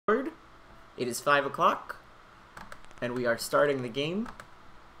It is 5 o'clock, and we are starting the game,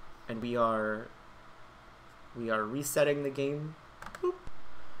 and we are resetting the game. Boop.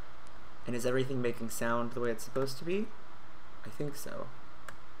 And is everything making sound the way it's supposed to be? I think so.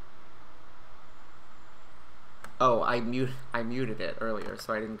 Oh, I muted it earlier,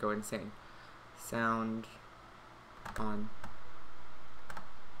 so I didn't go insane. Sound on.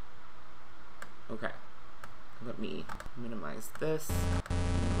 Okay. Let me minimize this.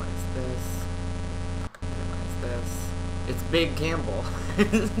 Minimize this. Minimize this. It's Big Campbell.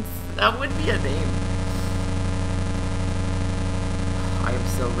 That would be a name. I am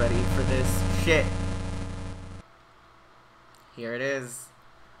so ready for this shit. Here it is.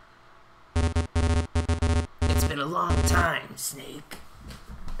 It's been a long time, Snake.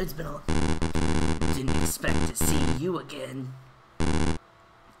 It's been a... Didn't expect to see you again.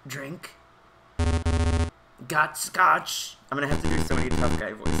 Drink? Got scotch? I'm gonna have to do so many tough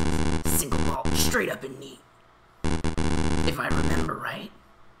guy voices. Single malt, straight up and neat. If I remember right.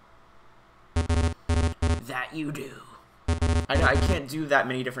 That you do. I can't do that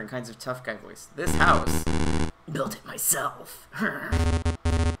many different kinds of tough guy voice. This house. Built it myself.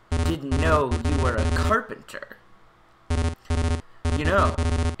 Didn't know you were a carpenter. You know,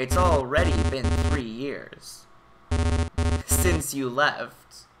 it's already been 3 years since you left.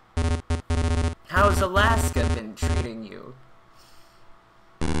 How's Alaska been treating you?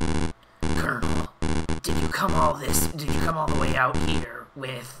 Colonel, did you come all the way out here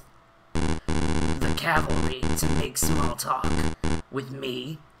with the cavalry to make small talk with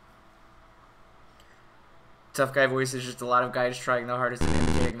me? Tough guy voice is just a lot of guys trying the hardest at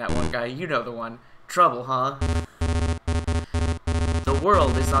imitating that one guy. You know the one. Trouble, huh? The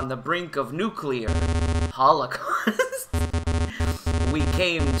world is on the brink of nuclear holocaust. We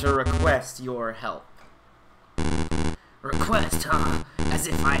came to request your help. Request, huh? As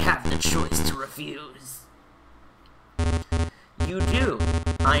if I have the choice to refuse. You do.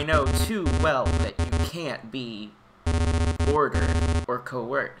 I know too well that you can't be ordered or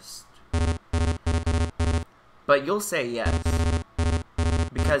coerced. But you'll say yes,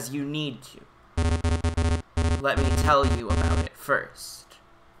 because you need to. Let me tell you about it first.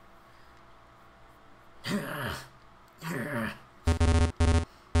 A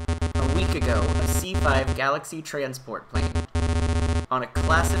week ago, a C-5 Galaxy transport plane, on a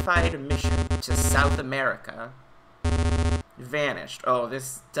classified mission to South America, vanished. Oh,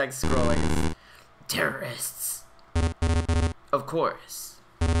 this text scrolling is... Terrorists. Of course.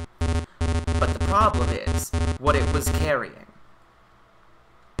 But the problem is, what it was carrying.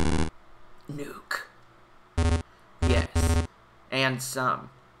 Nuke. Yes. And some.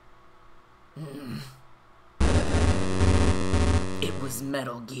 It was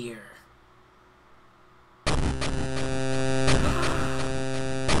Metal Gear.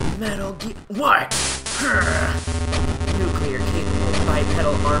 Metal Gear. What? Nuclear-capable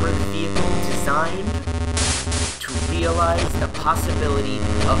bipedal armored vehicle designed to realize the possibility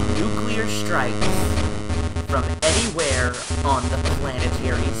of nuclear strikes from anywhere on the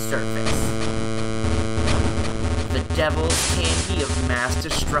planetary surface. The devil's candy of mass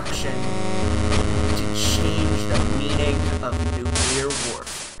destruction to change the meaning of nuclear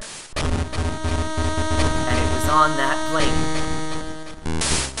warfare. And it was on that plane.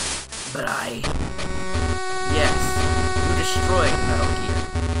 But yes, you destroyed Metal Gear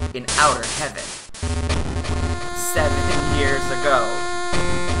in outer heaven 7 years ago.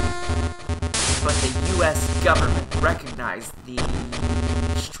 But the US government recognized the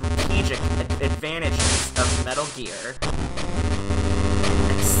strategic advantages of Metal Gear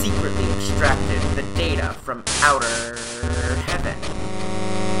and secretly extracted the data from outer heaven.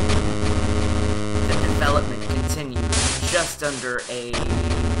 The development continued just under a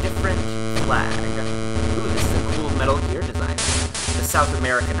different flag. Ooh, this is a cool Metal Gear design. The South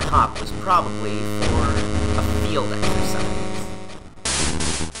American hop was probably for a field exercise.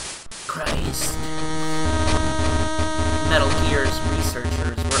 Christ. Metal Gear's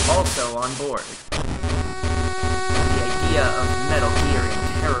researchers were also on board. The idea of Metal Gear in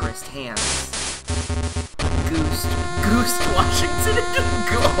terrorist hands goosed Washington into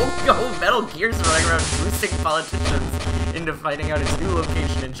go Metal Gear's running around goosing politicians into finding out its new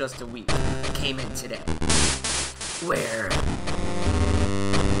location in just a week. Came in today. Where?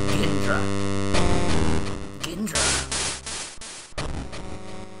 Gindra.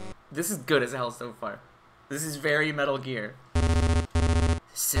 This is good as hell so far. This is very Metal Gear.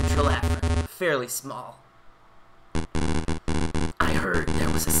 Central Africa, fairly small. I heard there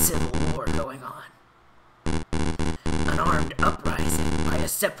was a civil war going on. An armed uprising by a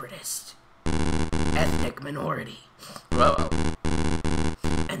separatist, ethnic minority. Whoa.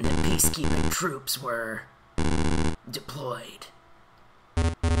 And the peacekeeping troops were deployed.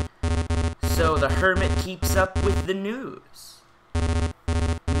 So the hermit keeps up with the news.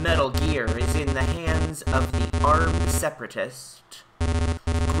 Metal Gear is in the hands of the armed separatist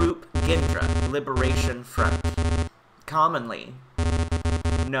group Gendra Liberation Front, commonly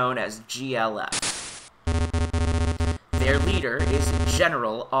known as GLF. Their leader is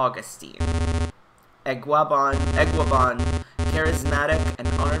General Augustine. Eguabon, charismatic and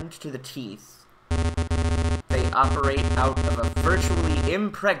armed to the teeth. They operate out of a virtually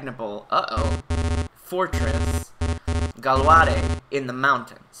impregnable, fortress, Galwade, in the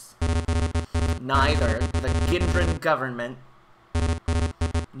mountains. Neither the Gindran government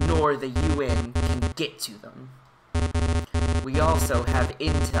nor the UN can get to them. We also have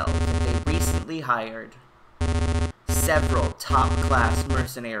intel that they recently hired several top-class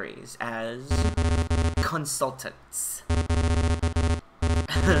mercenaries as consultants.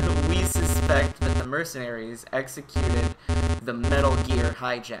 We suspect that the mercenaries executed the Metal Gear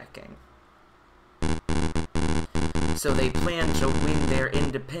hijacking. So they plan to win their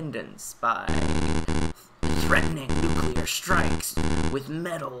independence by threatening nuclear strikes with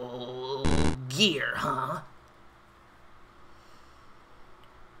Metal Gear, huh?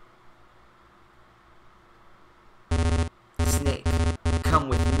 Snake, come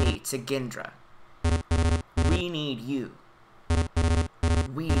with me to Gendra. We need you.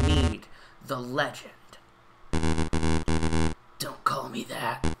 We need the legend. Don't call me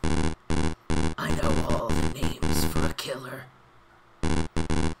that. I know all the names for a killer.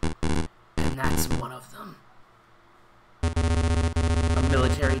 And that's one of them. A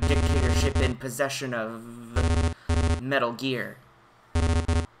military dictatorship in possession of Metal Gear.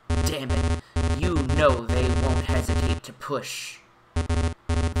 Damn it, you know they won't hesitate to push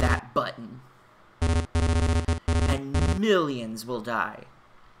that button. And millions will die.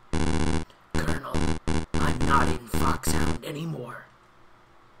 Colonel, I'm not in Foxhound anymore.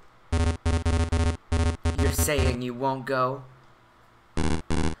 You're saying you won't go?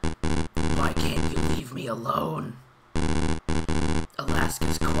 Why can't you leave me alone?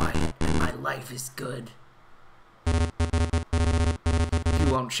 Alaska's quiet and my life is good.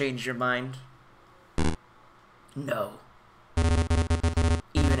 You won't change your mind? No.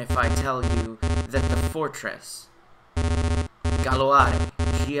 Even if I tell you that the fortress, Galwade,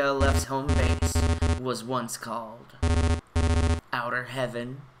 GLF's home base, was once called Outer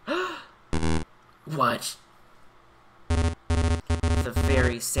Heaven. What? The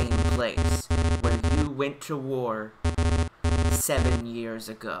very same place where you went to war 7 years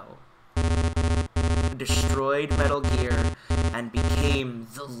ago. Destroyed Metal Gear and became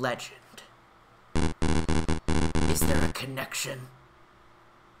the legend. Is there a connection?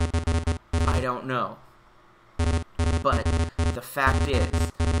 I don't know. But the fact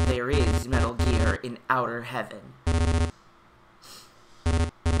is, there is Metal Gear in Outer Heaven.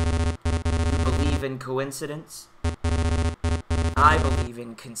 You believe in coincidence? I believe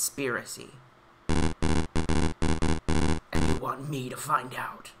in conspiracy. And you want me to find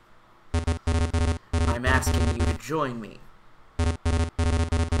out. I'm asking you to join me.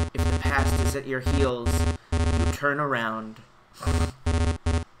 If the past is at your heels, you turn around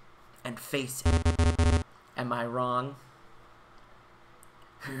and face it. Am I wrong?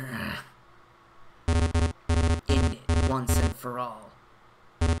 End it once and for all.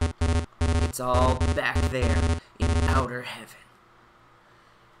 It's all back there in Outer Heaven.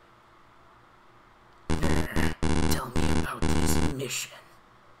 Tell me about this mission.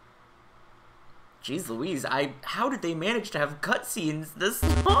 Jeez Louise, how did they manage to have cutscenes this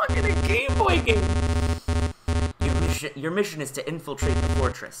long in a Game Boy game? Your mission is to infiltrate the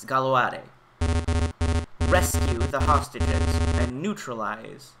fortress, Galwade. Rescue the hostages and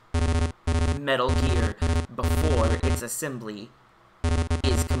neutralize Metal Gear before its assembly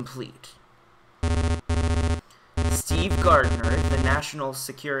is complete. Steve Gardner, the National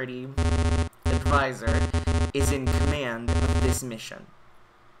Security Advisor, is in command of this mission.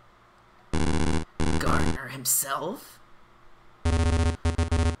 Gardner himself?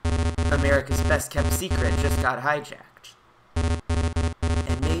 America's best-kept secret just got hijacked.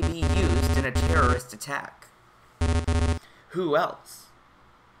 And may be used in a terrorist attack. Who else?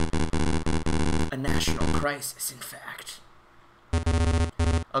 A national crisis, in fact.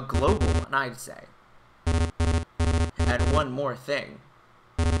 A global one, I'd say. And one more thing.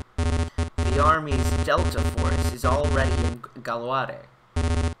 The Army's Delta Force is already in Galwade.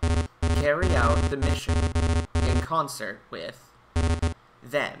 Carry out the mission in concert with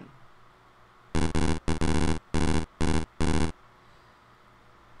them.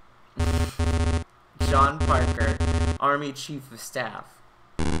 John Parker, Army Chief of Staff.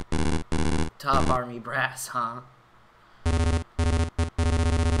 Top army brass, huh?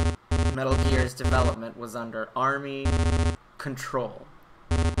 Metal Gear's development was under Army control.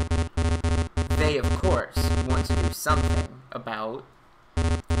 They, of course, want to do something about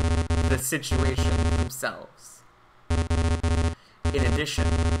the situation themselves. In addition,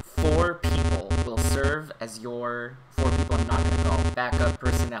 4 people will serve as your... 4 people I'm not going to call backup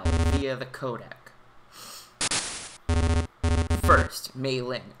personnel via the codec. First, Mei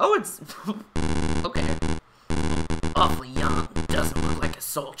Ling. Oh, it's... okay. Awfully young. Doesn't look like a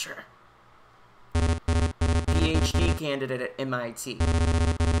soldier. PhD candidate at MIT.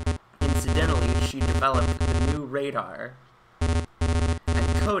 Incidentally, she developed the new radar and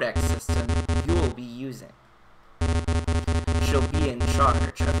codec system you'll be using. She'll be in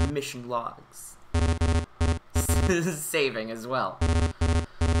charge of mission logs. Saving as well.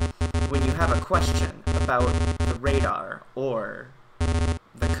 When you have a question about the radar or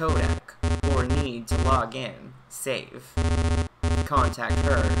the codec or need to log in, save, contact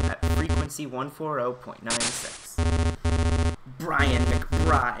her at frequency 140.96. Brian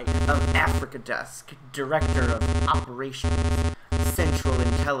McBride of Africa Desk, Director of Operations, Central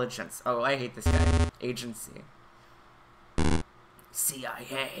Intelligence. Oh, I hate this guy. Agency.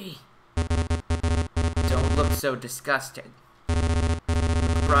 CIA. Don't look so disgusted.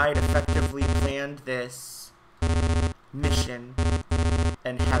 McBride effectively planned this mission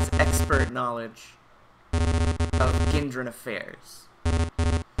and has expert knowledge of Gindran affairs.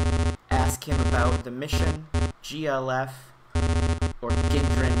 Ask him about the mission, GLF, or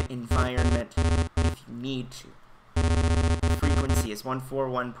Gindran environment if you need to. Frequency is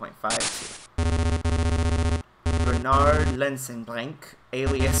 141.52. Bernard Lensenbrink,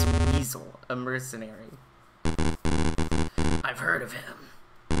 alias Weasel, a mercenary. I've heard of him.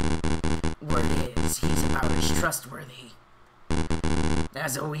 Word is, he's about as trustworthy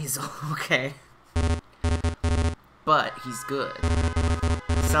as a weasel. Okay. But he's good.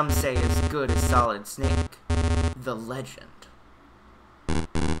 Some say as good as Solid Snake, the legend.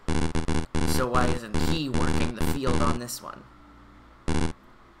 So why isn't he working the field on this one?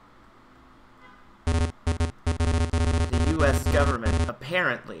 The US government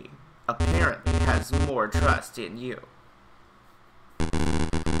apparently has more trust in you.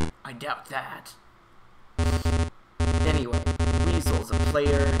 I doubt that. Anyway, Weasel's a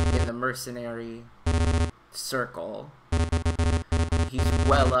player in the mercenary circle. He's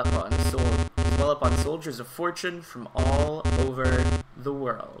well up on soldiers of fortune from all over the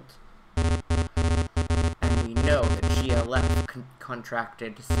world. And we know that GLF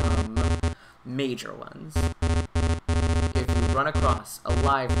contracted some major ones. If you run across a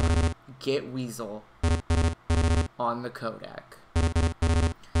live one, get Weasel on the codec.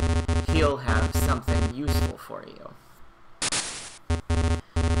 He'll have something useful for you.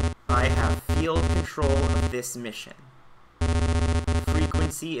 I have field control of this mission.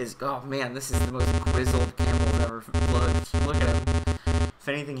 Frequency is... oh man, this is the most grizzled Campbell's ever looked. Look at him. If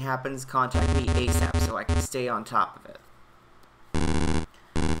anything happens, contact me ASAP so I can stay on top of it.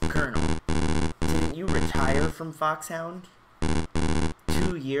 Colonel, didn't you retire from Foxhound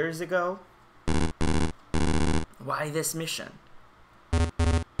 2 years ago? Why this mission?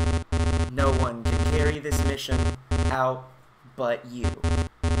 No one can carry this mission out but you.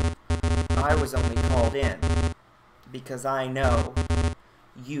 I was only called in because I know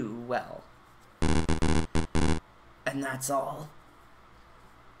you well. And that's all.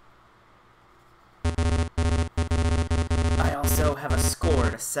 I also have a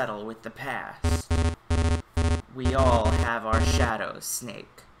score to settle with the past. We all have our shadows,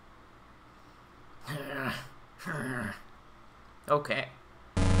 Snake. Okay.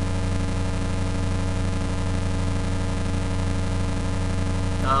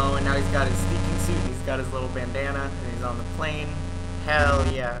 Oh, and now he's got his sneaking suit, and he's got his little bandana, and he's on the plane. Hell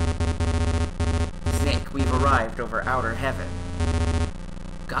yeah. Snake, we've arrived over outer heaven.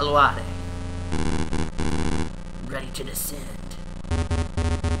 Galuade. Ready to descend.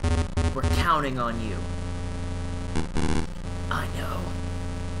 We're counting on you. I know.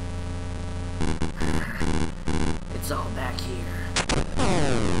 It's all back here.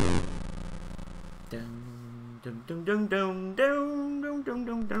 Dun dun dun dun dun dun dun dun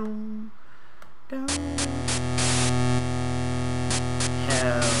dun dun dun.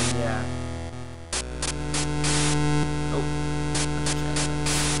 Hell yeah. Oh.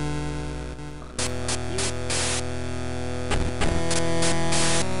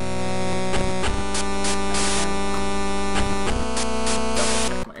 Double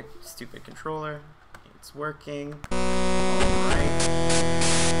check my stupid controller. It's working. Alright.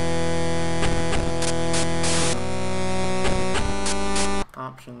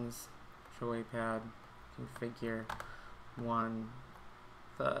 Options. Control pad. Configure 1.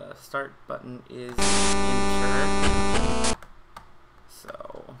 The start button is enter.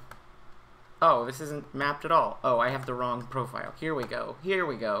 So, oh, this isn't mapped at all. Oh, I have the wrong profile. Here we go. Here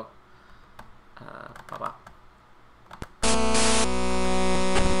we go. Blah.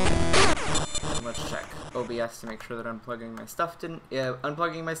 Let's check OBS to make sure that unplugging my stuff didn't. Yeah,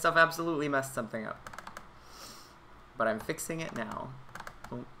 unplugging my stuff absolutely messed something up. But I'm fixing it now.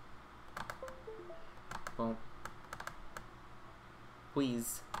 Boom. Boom.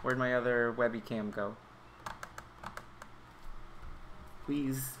 Please, where'd my other webcam go?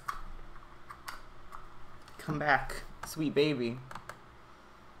 Please. Come back, sweet baby.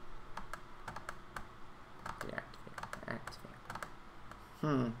 Deactivate.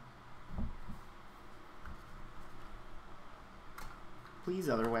 Please,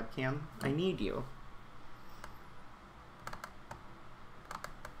 other webcam. I need you.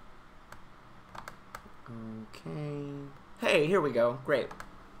 Okay. Hey, here we go. Great.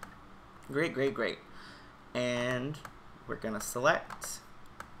 Great. And we're gonna select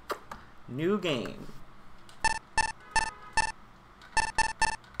new game.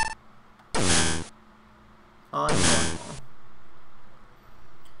 On normal.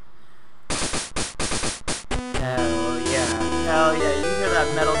 Hell yeah. You hear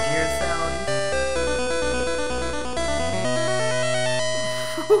that Metal Gear sound?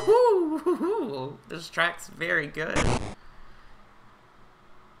 This track's very good.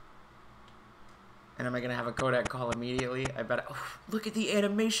 And am I gonna have a codec call immediately? I bet. Oh, look at the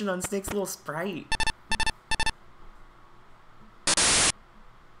animation on Snake's little sprite.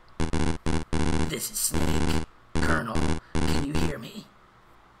 This is Snake. Colonel, can you hear me?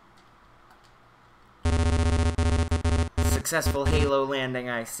 Successful Halo landing,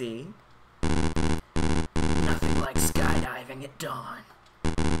 I see. Nothing like skydiving at dawn.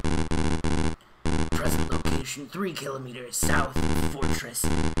 Present location 3 kilometers south of Fortress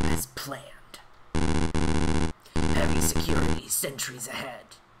as planned. Heavy security, sentries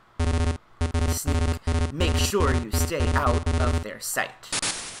ahead. Snake, make sure you stay out of their sight.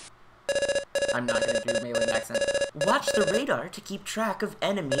 I'm not gonna do Mei Ling accent. Watch the radar to keep track of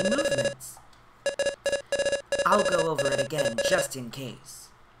enemy movements. I'll go over it again just in case.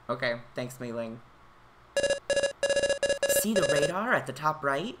 Okay, thanks, Mei Ling. See the radar at the top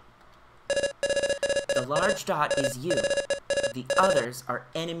right? The large dot is you. The others are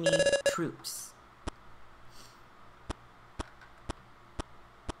enemy troops.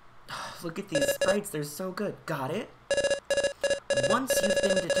 Look at these sprites, they're so good. Got it? Once you've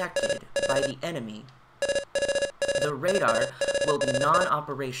been detected by the enemy, the radar will be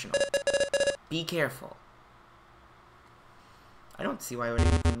non-operational. Be careful. I don't see why I would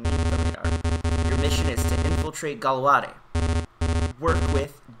even need the radar. Your mission is to infiltrate Galwade. Work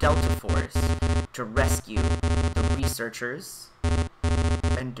with Delta Force to rescue the researchers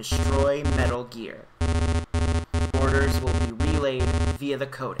and destroy Metal Gear. Orders will be relayed via the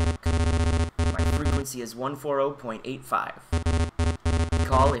codec. My frequency is 140.85.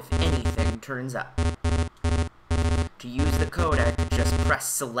 Call if anything turns up. To use the codec, just press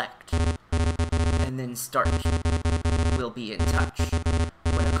select, and then start. We'll be in touch.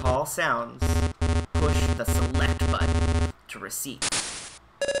 When a call sounds, push the select button to receive.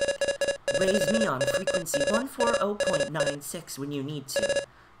 Raise me on frequency 140.96 when you need to.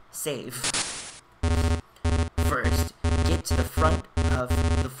 Save. First, get to the front of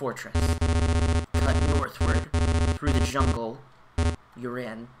the fortress. Cut northward through the jungle you're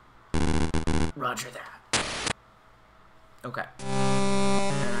in. Roger that. Okay.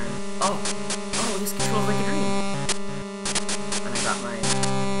 Oh, this controls like a dream. And I got my.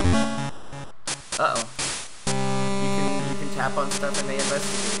 Uh-oh. You can tap on stuff and they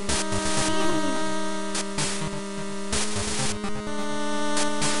investigate.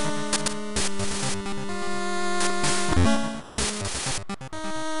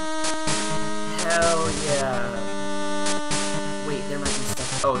 Hell yeah. Wait, there might be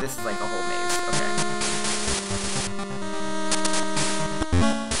stuff. Oh, this is like a whole maze. Okay.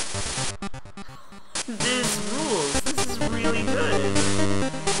 This rules. This is really good.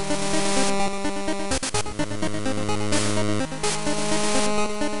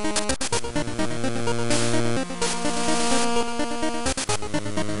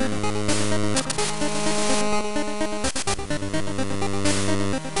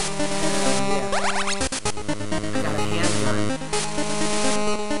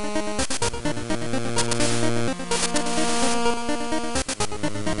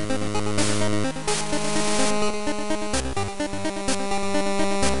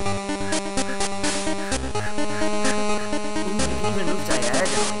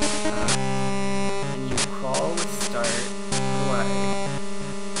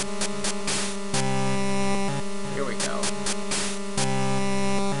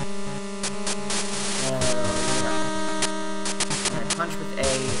 punch with A, and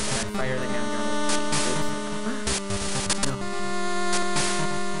I fire the handgun with B. No.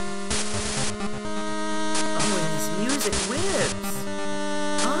 Oh, and this music whips!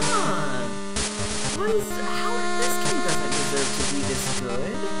 Ah! What is... How... This game doesn't deserve to be this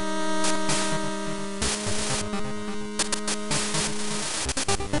good.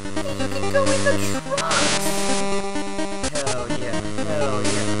 You can go in the trucks! Hell yeah. Hell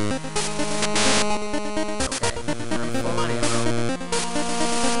yeah. Okay. I'm full on ammo.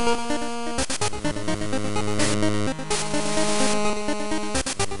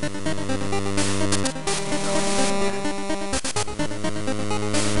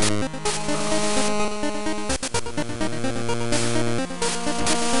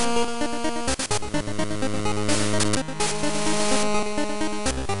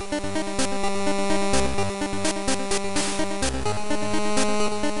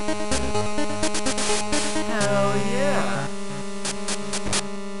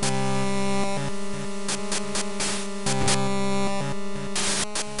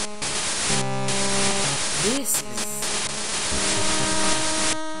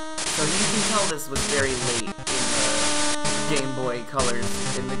 This was very late in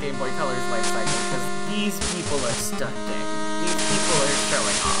the Game Boy Color's life cycle, because these people are stunting. These people are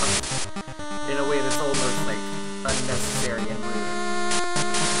showing off in a way that's almost like unnecessary and rude.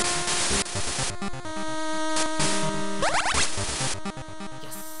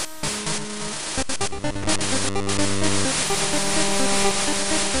 Yes.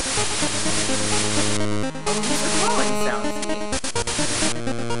 Oh, these are falling sounds.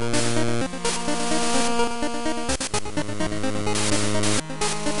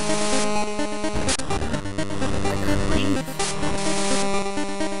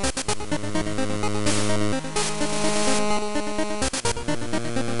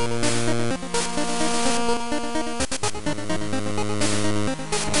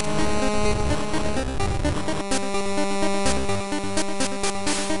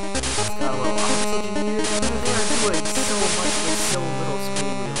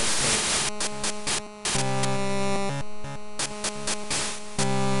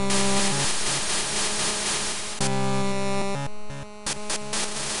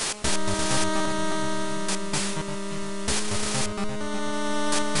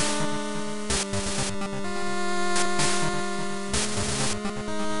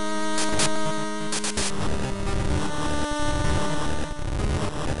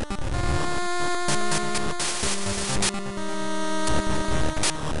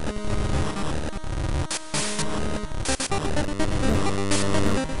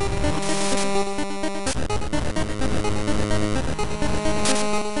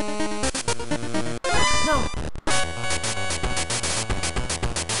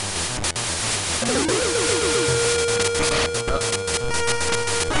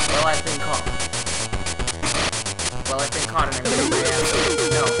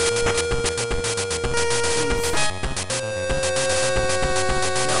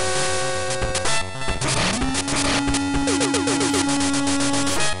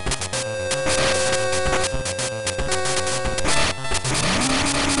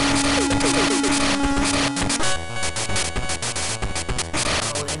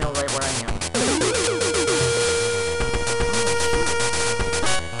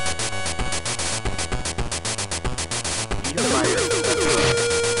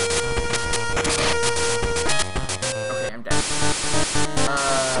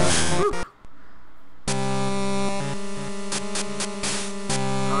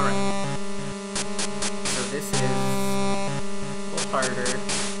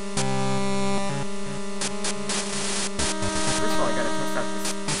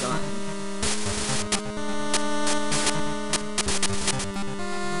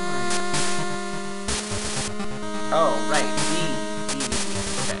 Oh, right. B.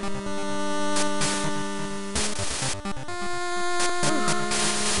 Okay.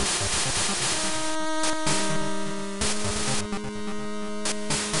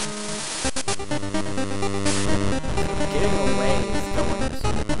 Getting away is going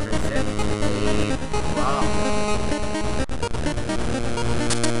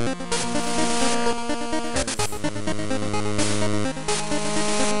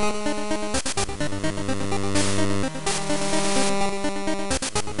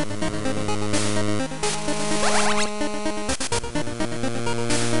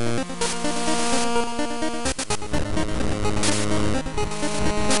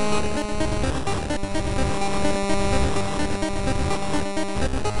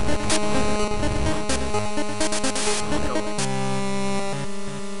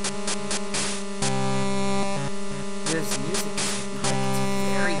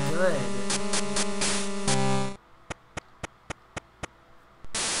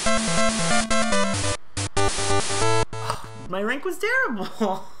Snake was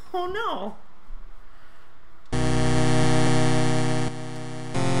terrible. Oh no.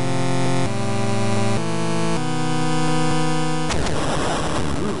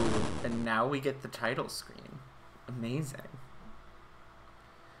 Ooh, and now we get the title screen. Amazing.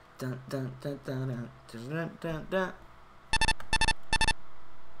 Dun dun dun dun dun dun dun dun.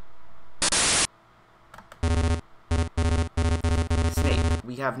 Snake,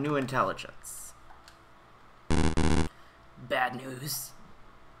 we have new intelligence. Bad news.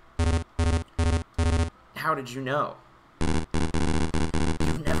 How did you know?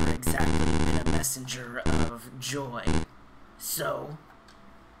 You've never exactly been a messenger of joy. So,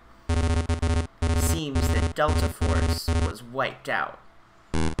 seems that Delta Force was wiped out.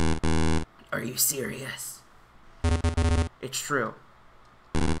 Are you serious? It's true.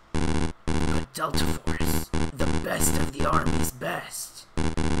 But Delta Force, the best of the Army's best.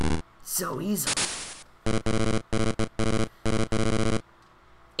 So easily.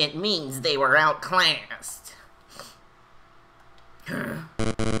 It means they were outclassed.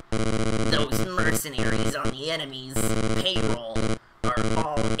 Those mercenaries on the enemy's payroll are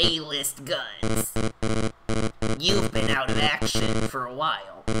all A-list guns. You've been out of action for a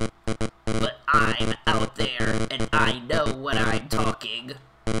while, but I'm out there and I know what I'm talking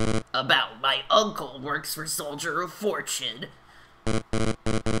about. My uncle works for Soldier of Fortune.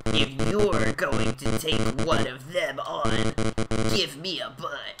 If you're going to take one of them on, give me a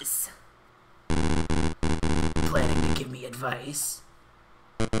buzz. Planning to give me advice?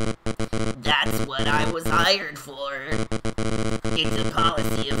 That's what I was hired for. It's a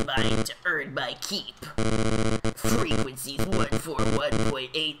policy of mine to earn my keep. Frequency's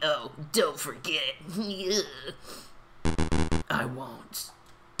 141.80. Don't forget. I won't.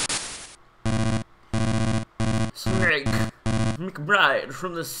 Snake McBride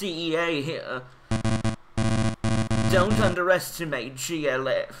from the CEA here. Don't underestimate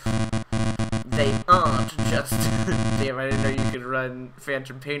GLF. They aren't just... Damn, I didn't know you could run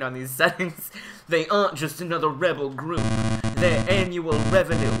Phantom Pain on these settings. They aren't just another rebel group. Their annual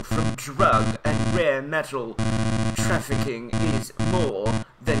revenue from drug and rare metal trafficking is more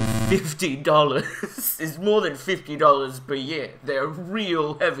than $50. Is more than $50 per year. They're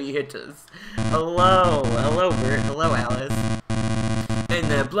real heavy hitters. Hello Bert, hello Alice. And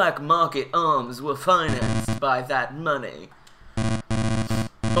their black market arms were financed by that money.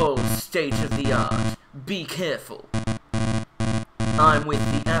 All state of the art. Be careful. I'm with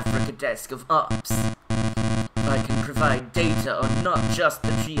the Africa desk of Ops. I can provide data on not just the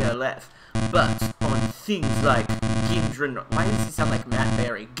GLF, but on things like Gindran... Why does he sound like Matt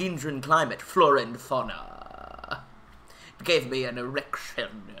Berry? Gindran climate, flora and fauna. It gave me an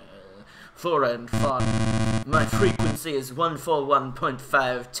erection. Flora and fauna. My frequency is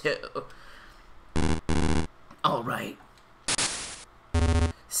 141.52. Alright.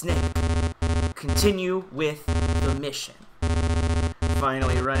 Snake, continue with the mission.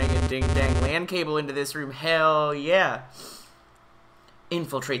 Finally running a ding-dang LAN cable into this room. Hell yeah.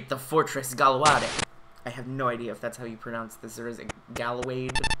 Infiltrate the Fortress Galwade. I have no idea if that's how you pronounce this, or is it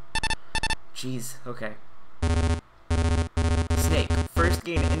Galwade? Jeez, okay. Snake, first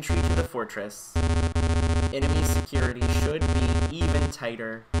gain entry to the fortress. Enemy security should be even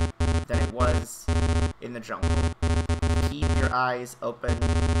tighter than it was in the jungle. Keep your eyes open,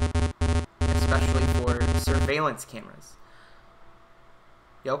 especially for surveillance cameras.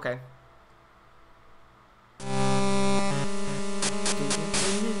 Yeah, okay.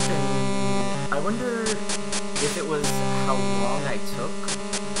 I wonder if it was how long I took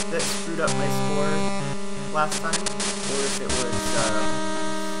that screwed up my score last time, or if it was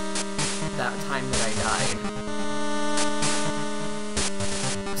that time that I died.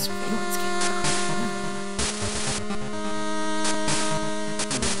 Surveillance camera.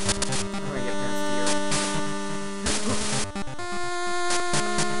 How do I get past here?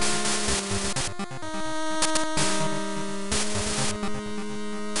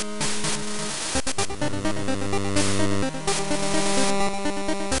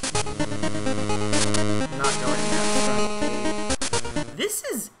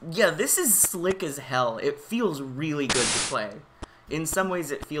 This is slick as hell. It feels really good to play. In some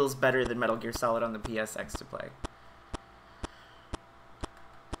ways, it feels better than Metal Gear Solid on the PSX to play.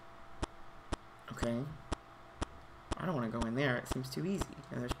 Okay. I don't want to go in there. It seems too easy.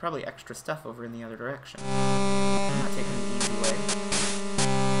 And there's probably extra stuff over in the other direction. I'm not taking the easy way.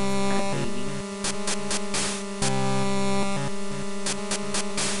 That baby.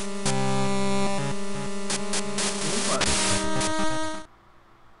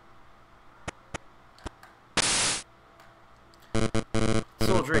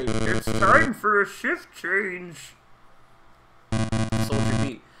 Soldier 8, it's time for a shift change.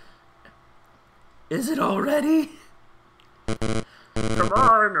 Is it already? Come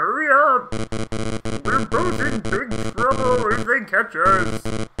on, hurry up! We're both in big trouble if they catch us!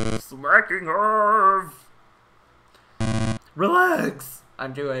 Slacking off! Relax!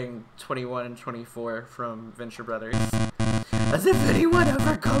 I'm doing 21 and 24 from Venture Brothers. As if anyone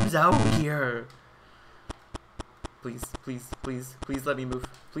ever comes out here! Please, please, please, please let me move.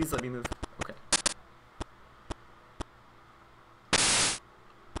 Please let me move. Okay.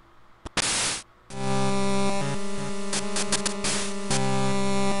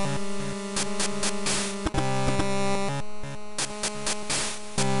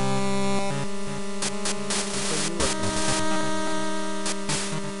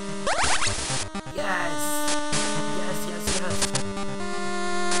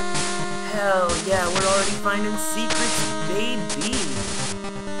 Hell yeah, we're already finding secrets, baby!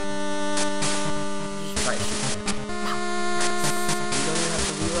 Just try shooting it. You don't even have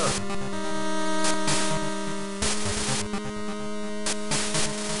to reload.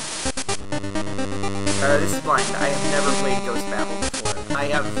 This is blind. I have never played Ghost Babble before. I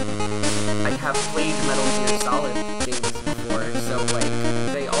have played Metal Gear Solid games before, so like,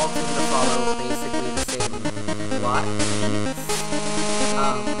 they all tend to follow basically the same plot beats.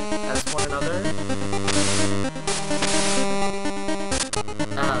 As one another,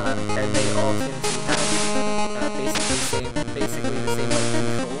 and they all tend to have basically the same like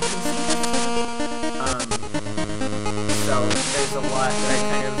control conceits. So there's a lot that I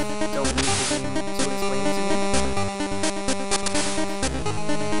kind of don't need the game to explain to me.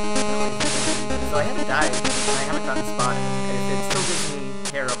 So I haven't died, and I haven't gotten spotted, and if it still gives me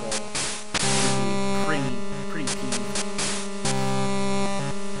terrible, it would be pretty peeved.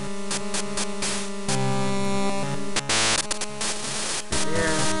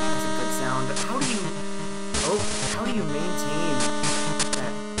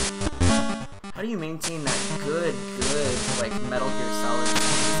 How do you maintain that good, like, Metal Gear Solid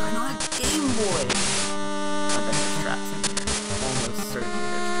design on a Game Boy? I bet there's traps in here. Almost certainly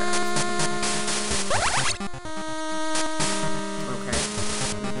there's traps. Okay.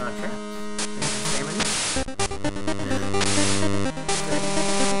 There's not traps. There's salmon.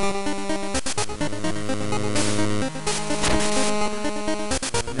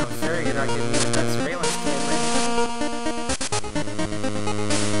 No, sir, you're not giving me that surveillance camera.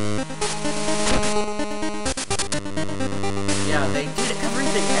 Yeah, they did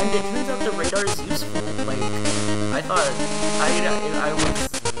everything, and it turns out the radar is useful. Like, I thought, I was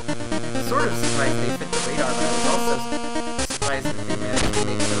sort of surprised they fit the radar, but I was also surprised that they managed to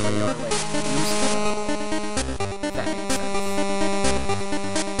make the radar, like, useful. If that makes sense.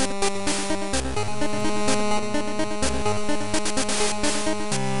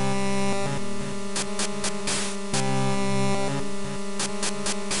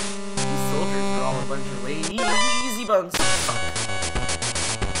 These soldiers are all a bunch of lazy buns.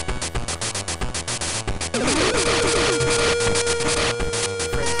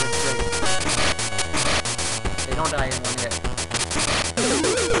 They don't die in one hit.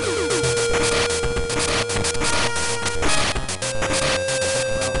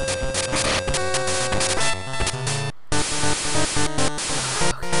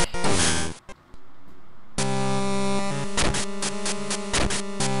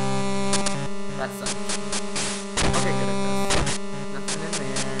 That sucks. Okay, good at this. Nothing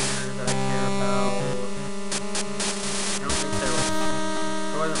in there that I care about. I don't think there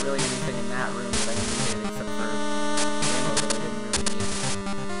wasn't really anything in that room that I needed except for ammo that I didn't really need.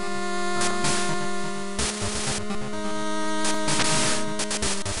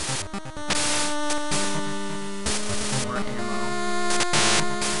 More ammo.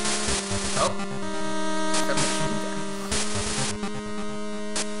 Oh! Got a machine gun.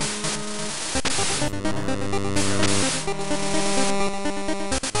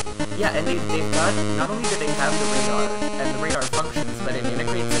 Yeah, and they've got, not only do they have the radar, and the radar functions, but it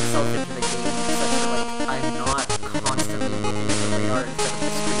integrates itself into the game such that, like, I'm not constantly looking at the radar instead of the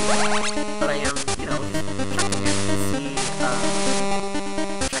screen, but I am, you know, just checking it to see,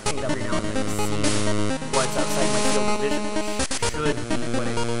 checking it every now and then to see what's outside my field of vision, which should be what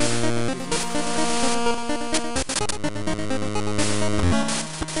it is used for.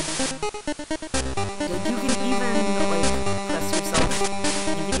 You can even, like,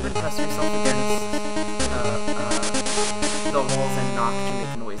 press yourself against the walls and knock to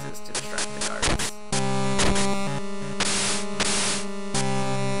make noises to distract the guards.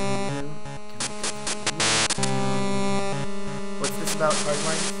 What's this about,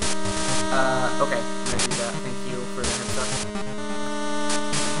 Hardline? Okay, I'm gonna do that. Thank you for the heads up.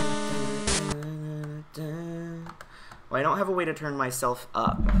 Well, I don't have a way to turn myself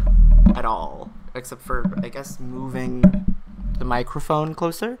up at all. except for, I guess, moving the microphone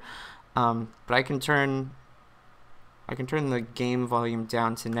closer. But I can turn the game volume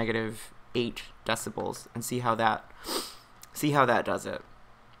down to -8 decibels and see how that does it.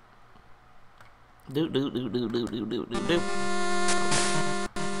 Do do do do do do do do do.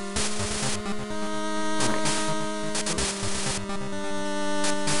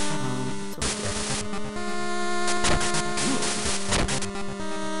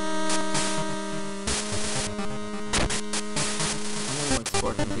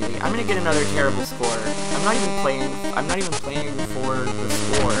 I'm gonna get another terrible score. I'm not even playing for the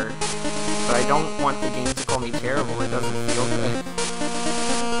score, but I don't want the game to call me terrible. It doesn't feel good.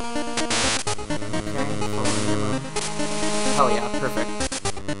 Okay, following memo. Hell yeah, perfect.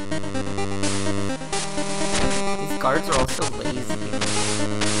 These guards are all so lazy.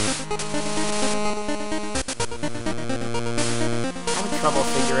 I'm having trouble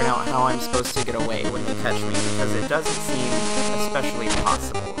figuring out how I'm supposed to get away when they catch me, because it doesn't seem especially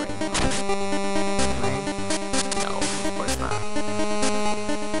possible right now. Can I? No, of course not.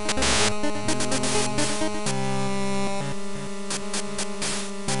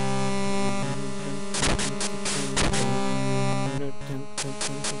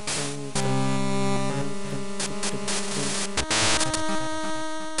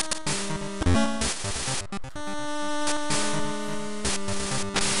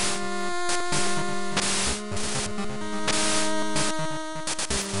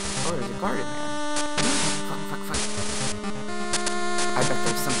 Guard in there. Fuck. I bet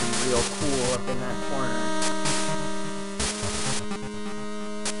there's something real cool up in that corner.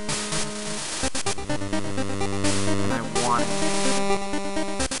 And I want it.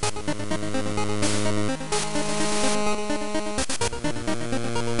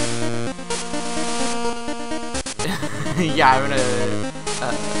 Yeah,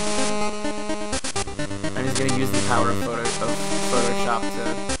 I'm just gonna use the power of Photoshop to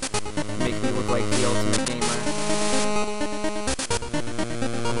make me look like the ultimate gamer.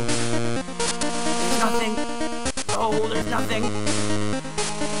 There's nothing. Oh, there's nothing.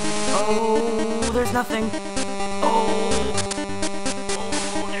 Oh, there's nothing. Oh,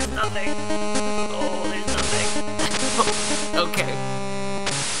 there's nothing. Oh, there's nothing. Okay.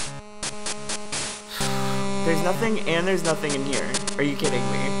 There's nothing, and there's nothing in here. Are you kidding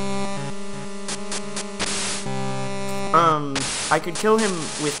me? I could kill him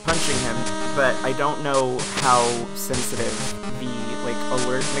with punching him, but I don't know how sensitive the,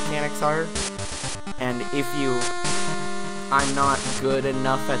 alert mechanics are. And I'm not good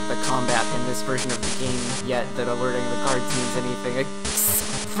enough at the combat in this version of the game yet that alerting the guards means anything,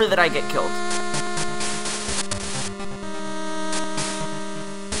 except for that I get killed.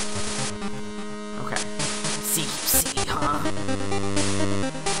 Okay. CQC, huh?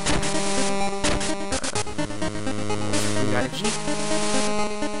 Got a jeep.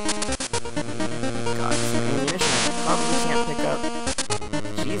 Got some ammunition I probably can't pick up.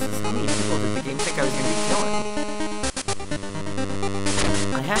 Jesus, how many people did the game think I was going to be killing?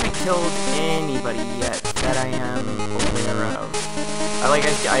 I haven't killed anybody yet that I am aware of.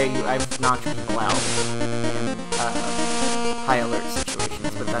 I've knocked people out in high alert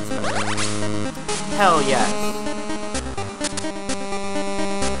situations, but that's about it. Hell yes.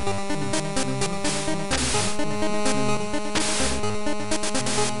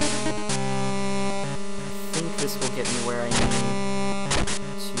 This will get me where I need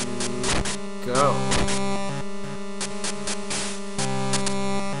to go.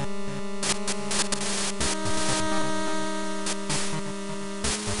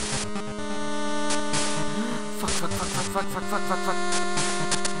 Fuck.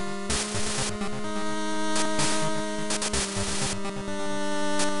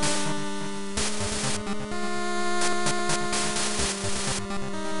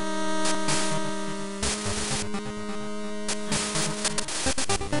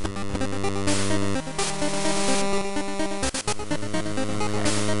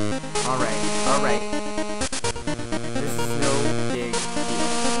 Alright. This is no big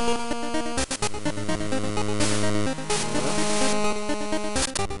deal.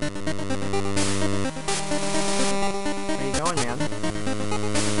 Where you going, man?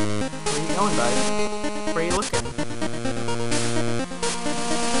 Where you going, bud? Where you looking?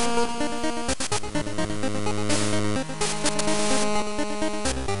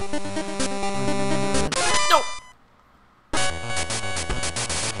 No!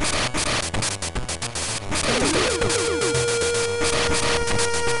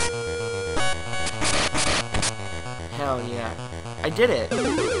 Hell yeah. I did it. So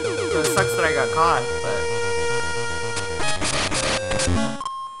it sucks that I got caught, but...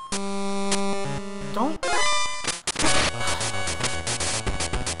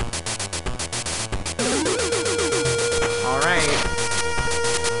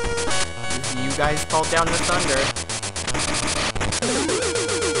 guys called down the thunder.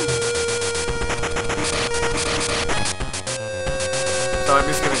 So I'm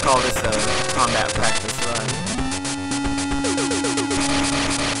just gonna call this a combat practice run.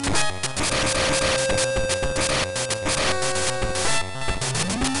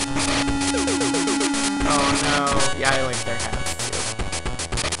 Oh no. Yeah, I like their hats too.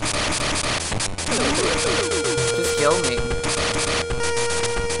 Just kill me.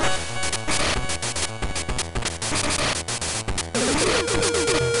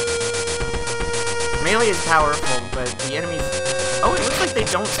 Melee is powerful, but the enemies... Oh, it looks like they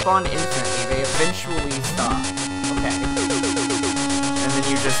don't spawn instantly. They eventually stop. Okay. And then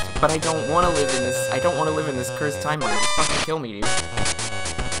you just... But I don't want to live in this... I don't want to live in this cursed timeline. Just fucking kill me, dude.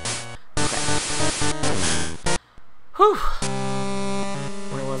 Okay. Whew.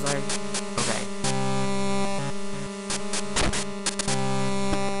 Where was I? Okay.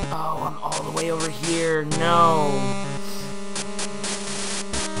 Oh, I'm all the way over here. No.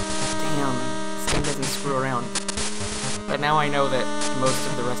 Damn. This game doesn't screw around. But now I know that most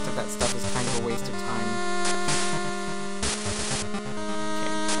of the rest of that stuff is kind of a waste of time.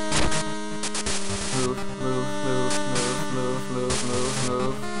 Okay. Move, move, move, move, move, move, move,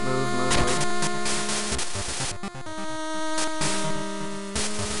 move, move, move, move.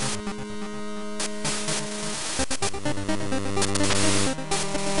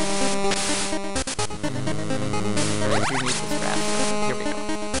 I do need this fast. Here we go.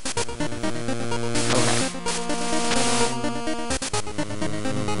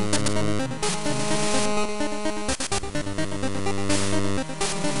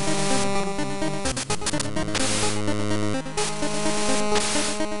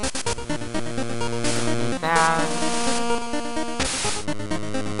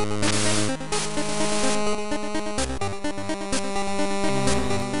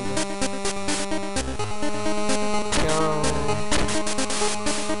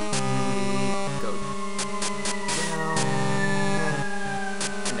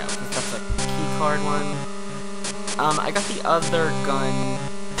 I got the other gun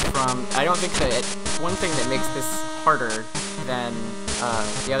from... I don't think that... One thing that makes this harder than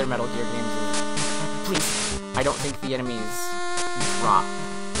the other Metal Gear games is... Please, I don't think the enemies drop,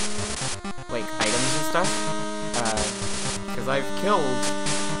 like, items and stuff. Because I've killed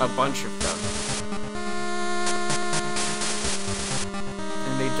a bunch of them.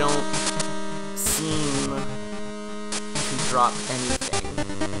 And they don't seem to drop anything.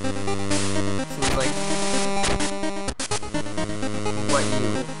 Seems like...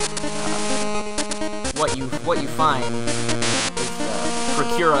 what you find is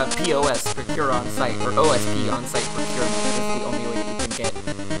procure a POS, procure on site, or OSP on site procurement is the only way that you can get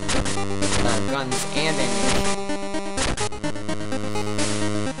guns and ammunition.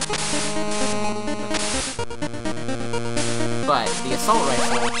 But the assault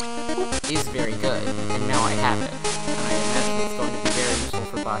rifle is very good, and now I have it, and I imagine it's going to be very useful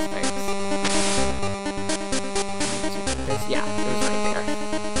for boss fights. Yeah, it was right there.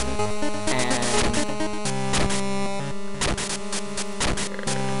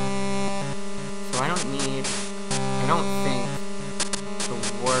 I don't think to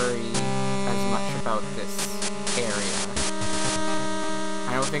worry as much about this area.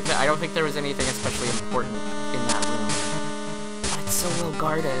 I don't think there was anything especially important in that room. But it's so well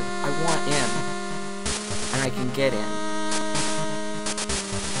guarded. I want in. And I can get in.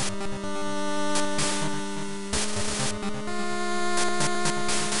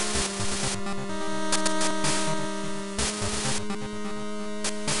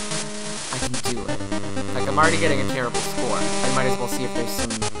 I'm already getting a terrible score. I might as well see if there's some,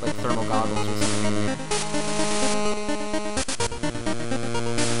 like, thermal goggles or something in here.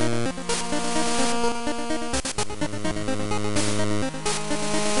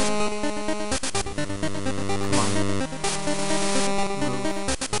 Come on. Move.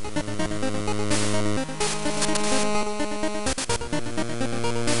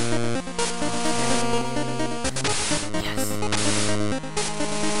 Yes.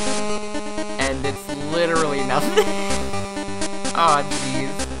 And it's literally nothing. Aw,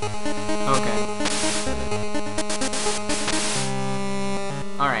 jeez. Okay.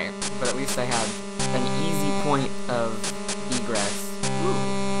 Alright, but at least I have an easy point of egress. Ooh.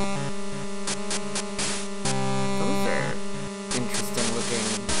 Those are interesting looking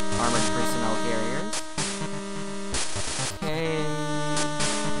armored personnel carriers. Okay.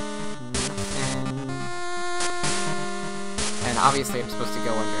 Nothing. And obviously I'm supposed to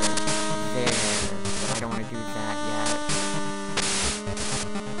go under there, but I don't want to do that yet.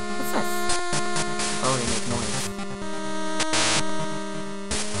 What's this? Oh, they make noise.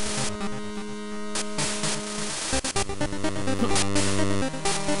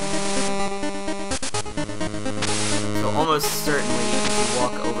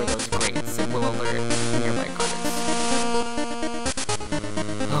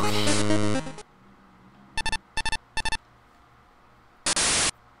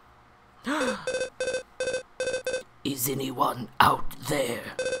 anyone out there?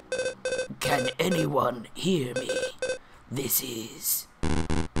 Can anyone hear me? This is...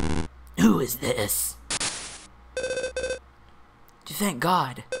 Who is this? Thank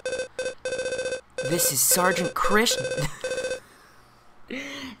God. This is Sergeant Christian.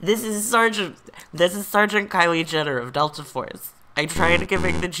 This is Sergeant Kylie Jenner of Delta Force. I tried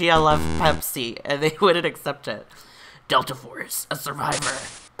giving the GLF Pepsi, and they wouldn't accept it. Delta Force, a survivor.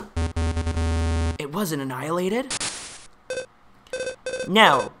 It wasn't annihilated?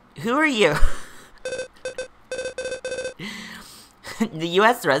 No. Who are you? The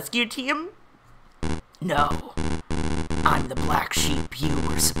U.S. Rescue Team? No. I'm the black sheep you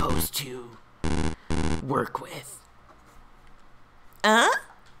were supposed to work with.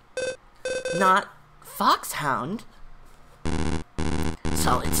 Not Foxhound.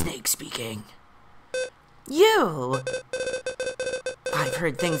 Solid Snake speaking. You! I've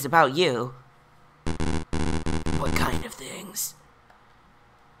heard things about you. What kind of things?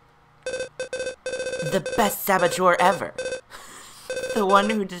 The best saboteur ever. The one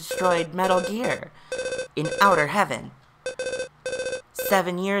who destroyed Metal Gear in Outer Heaven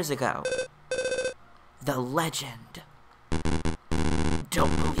 7 years ago. The legend.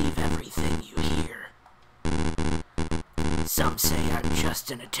 Don't believe everything you hear. Some say I'm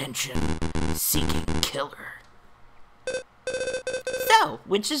just an attention-seeking killer. So,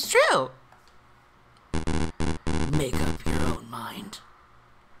 which is true? Make up your own mind.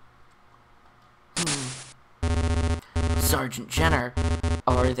 Sergeant Jenner,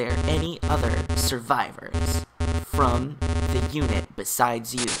 are there any other survivors from the unit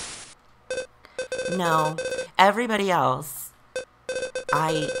besides you? No, everybody else.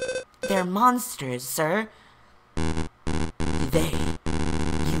 They're monsters, sir. They?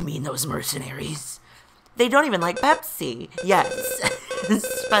 You mean those mercenaries? They don't even like Pepsi. Yes,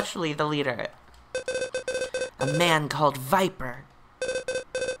 especially the leader. A man called Viper.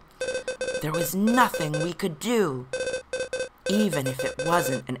 There was nothing we could do, even if it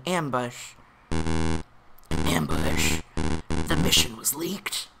wasn't an ambush. An ambush? The mission was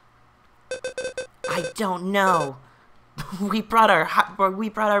leaked? I don't know. We brought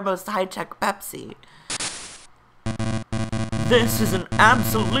our most high-tech Pepsi. This is an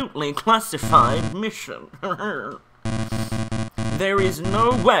absolutely classified mission. There is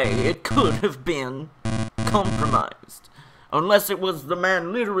no way it could have been compromised. Unless it was the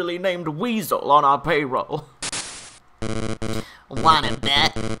man literally named Weasel on our payroll. Wanna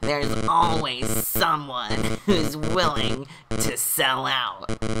bet? There's always someone who's willing to sell out.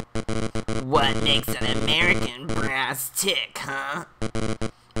 What makes an American brass tick, huh?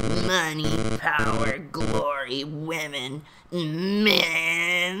 Money, power, glory, women,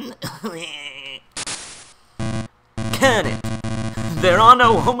 men. Can it? There are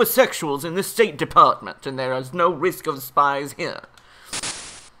no homosexuals in the State Department, and there is no risk of spies here.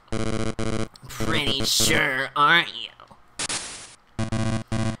 Pretty sure, aren't you?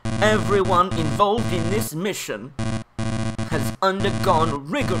 Everyone involved in this mission has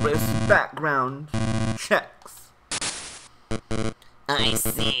undergone rigorous background checks. I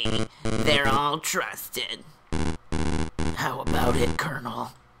see. They're all trusted. How about it,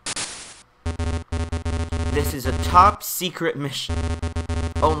 Colonel? This is a top secret mission.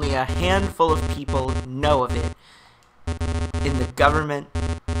 Only a handful of people know of it in the government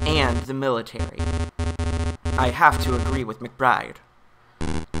and the military. I have to agree with McBride.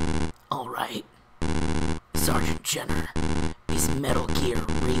 All right. Sergeant Jenner, is Metal Gear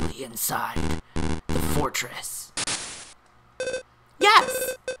really inside the fortress?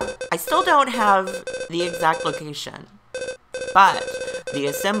 Yes! I still don't have the exact location, but the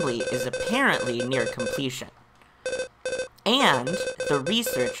assembly is apparently near completion. And the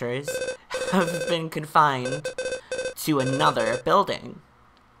researchers have been confined to another building.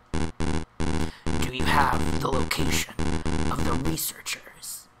 Do you have the location of the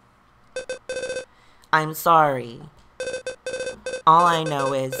researchers? I'm sorry. All I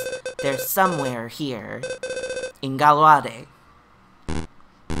know is they're somewhere here in Galoade.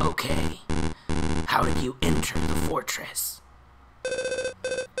 Okay. How did you enter the fortress?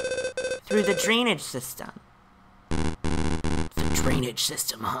 Through the drainage system. The drainage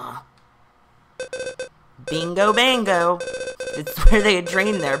system, huh? Bingo bango. It's where they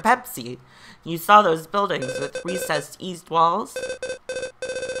drain their Pepsi. You saw those buildings with recessed east walls?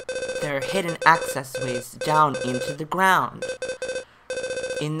 They're hidden access ways down into the ground.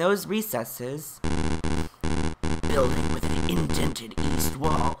 In those recesses, building with an indented east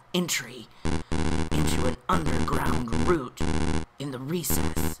wall entry into an underground route in the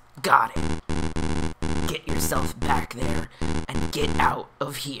recess. Got it. Get yourself back there and get out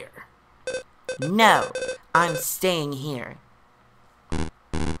of here. no, I'm staying here.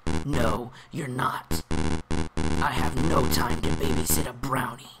 No, you're not. I have no time to babysit a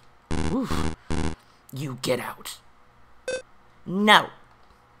brownie. Oof. You get out. No.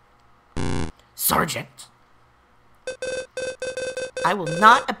 Sergeant. I will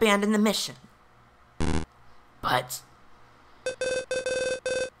not abandon the mission. But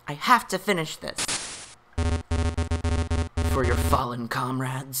I have to finish this. For your fallen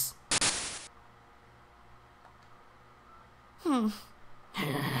comrades.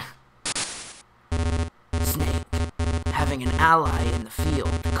 Snake, having an ally in the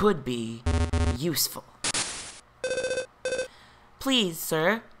field could be useful. Please,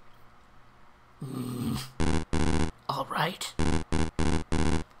 sir. All right.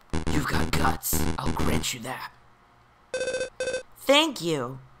 You've got guts. I'll grant you that. Thank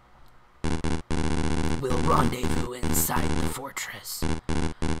you. We'll rendezvous inside the fortress.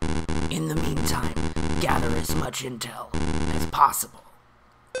 In the meantime, gather as much intel as possible.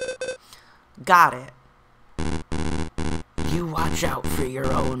 Got it. You watch out for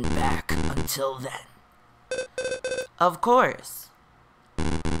your own back until then. Of course.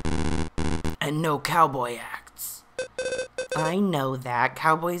 And no cowboy acts. I know that.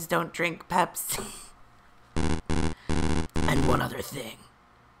 Cowboys don't drink Pepsi. And one other thing.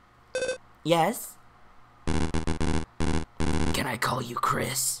 Yes? Can I call you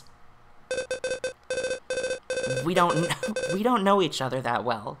Chris? We don't know each other that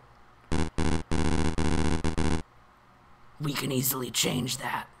well. We can easily change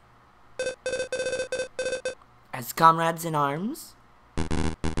that. As comrades in arms,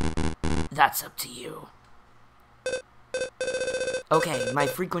 that's up to you. Okay, my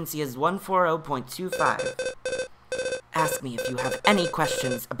frequency is 140.25. Ask me if you have any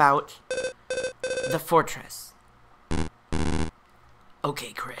questions about the fortress.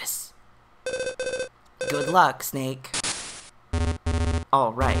 Okay, Chris. Good luck, Snake.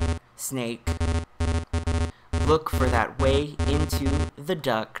 Alright, Snake. Look for that way into the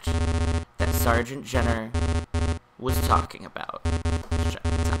duct that Sergeant Jenner was talking about. Let's check the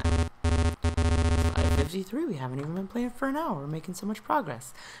time. 5:53, we haven't even been playing for an hour. We're making so much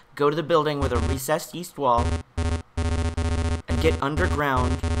progress. Go to the building with a recessed east wall and get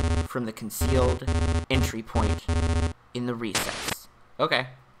underground from the concealed entry point in the recess. Okay.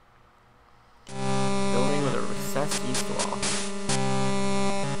 Building with a recessed east wall.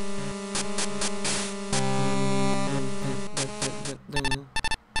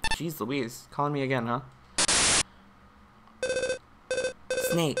 Jeez Louise, calling me again, huh?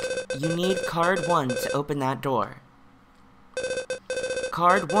 Snake, you need card 1 to open that door.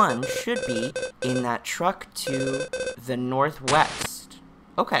 Card 1 should be in that truck to the northwest.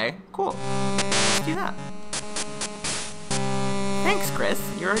 Okay, cool. Let's do that. Thanks, Chris.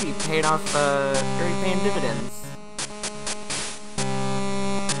 You already paid off, you're already paying dividends.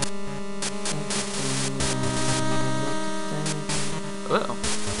 Uh-oh.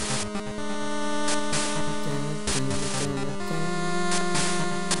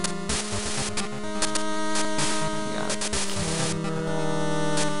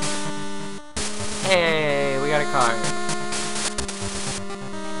 Hey, we got a car.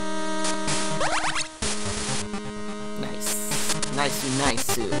 Nice.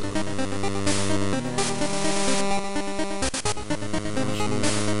 Nice.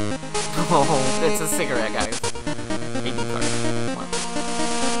 Oh, it's a cigarette, guys. Baby car.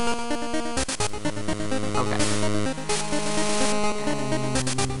 Okay.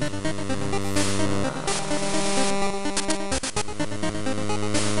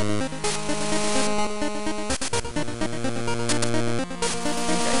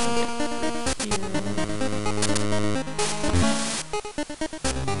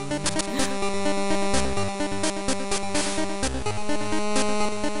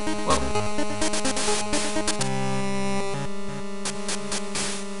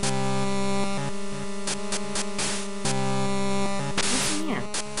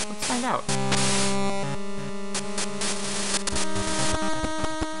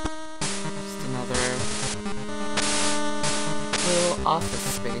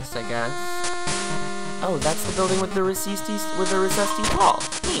 Office space, I guess. Oh, that's the building with the recessed east wall.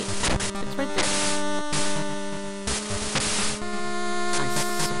 Neat. It's right there. I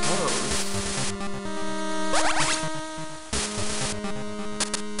suppose.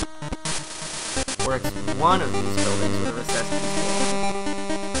 Or it's one of these buildings with a recessed east wall.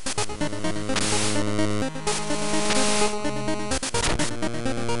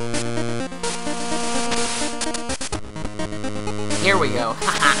 Here we go.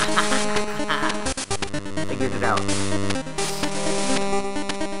 Figured it out.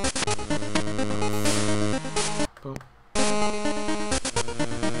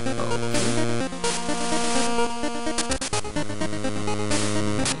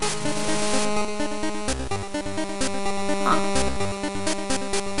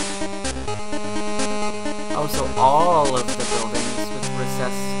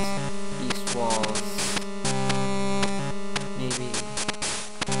 recessed east walls. Maybe.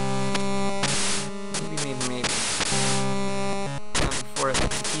 For it to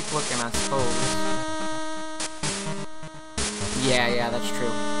keep looking, I suppose. Yeah, that's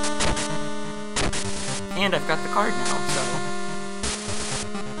true. And I've got the card now, so...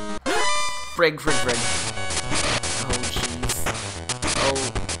 Frig. Oh, jeez. Oh,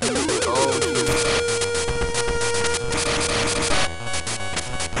 jeez.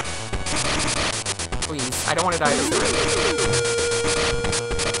 Please, I don't want to die this time.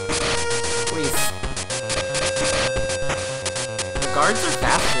 Please. The guards are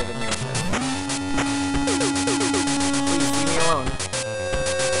faster than you in this. Please, leave me alone.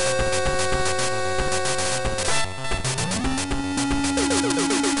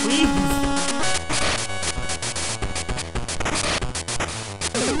 Please!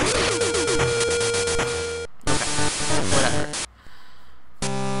 Okay, whatever.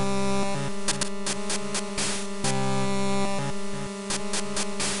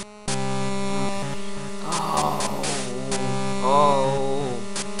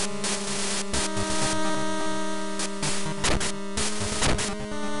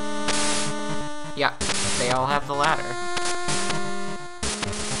 Yeah, they all have the ladder.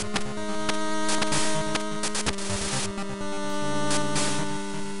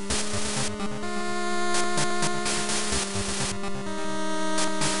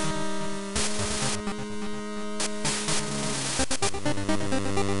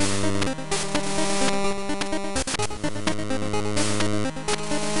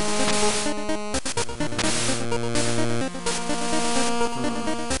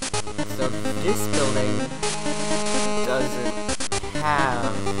 So this building doesn't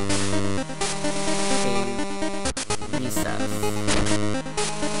have a recess.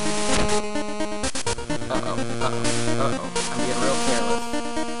 Uh-oh. I'm getting real careless.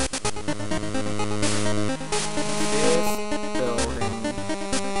 This building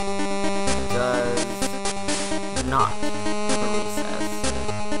does not have a recess.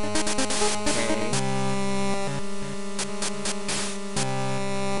 Okay.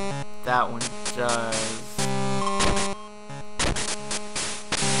 That one does.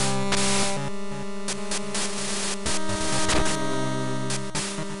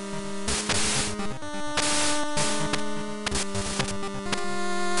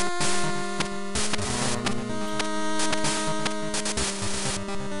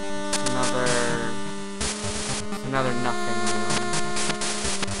 Another nothing room.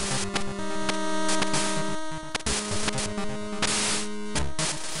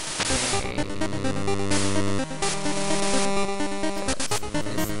 Okay. Does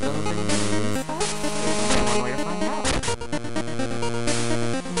this building have a recess? There's only one way to find out.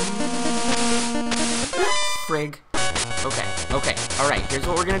 Frig. Okay. Alright, here's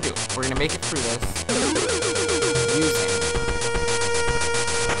what we're gonna do. We're gonna make it through this using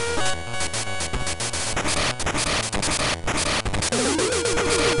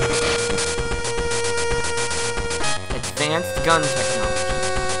advanced gun technology.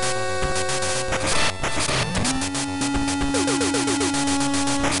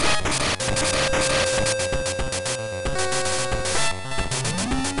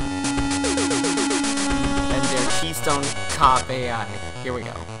 And their Keystone Cop AI. Here we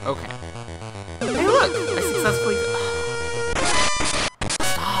go. Okay. Hey look! I successfully...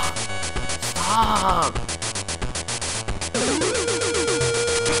 Stop!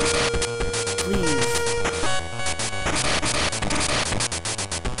 Please.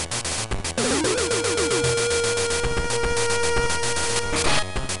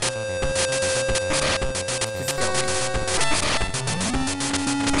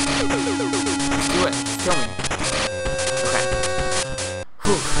 Kill me. Okay.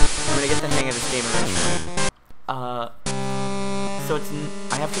 Whew. I'm gonna get the hang of this game eventually. So it's...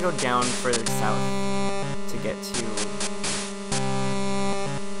 I have to go down further south to get to...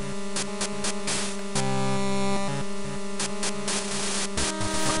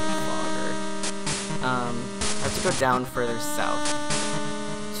 I have to go down further south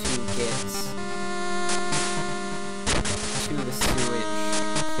to get to the sewage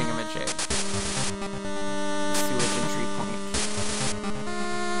thingamajig. Sewage entry point.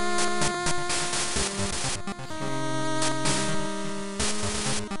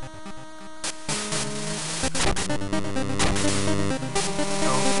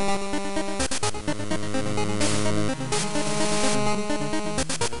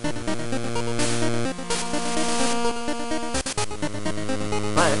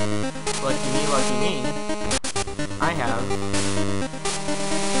 But, lucky me, I have...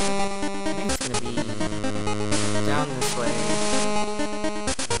 I think it's gonna be down this way.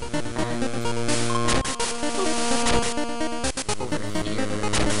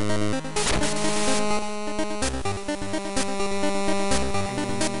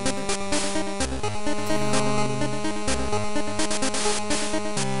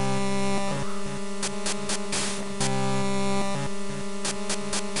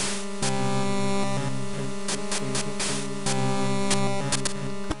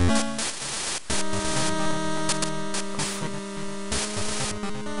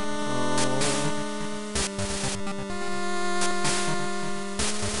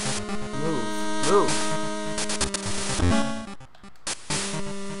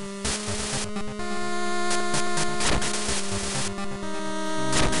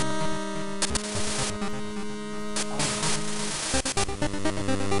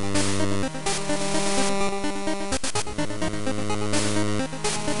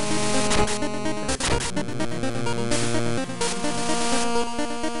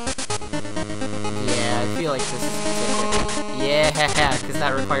 feel like this is the ticket. Yeah, because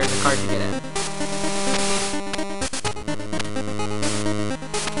that requires a card to get in.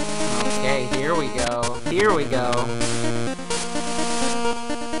 Okay, here we go. Here we go.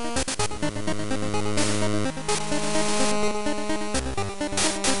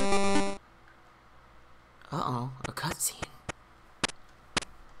 Uh-oh, a cutscene.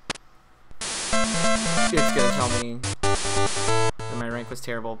 It's gonna tell me that my rank was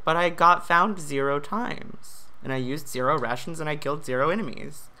terrible, but I got found 0 times, and I used 0 rations, and I killed 0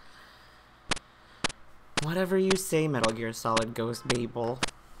 enemies. Whatever you say, Metal Gear Solid Ghost Babel.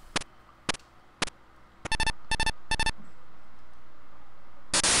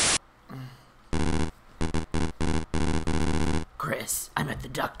 Chris, I'm at the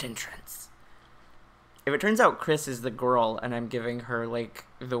duct entrance. If it turns out Chris is the girl and I'm giving her, like,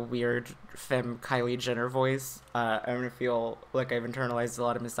 the weird femme Kylie Jenner voice, I'm gonna feel like I've internalized a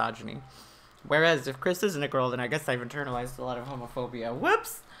lot of misogyny. Whereas if Chris isn't a girl, then I guess I've internalized a lot of homophobia.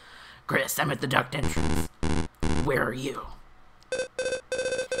 Whoops! Chris, I'm at the duct entrance. Where are you?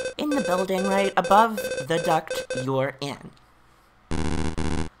 In the building right above the duct you're in.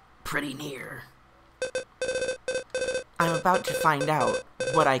 Pretty near. I'm about to find out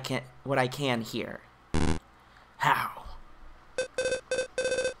what I can here. How?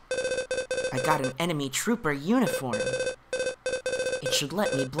 I got an enemy trooper uniform. It should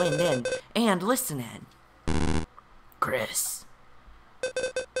let me blend in and listen in. Chris.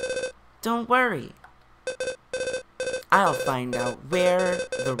 Don't worry. I'll find out where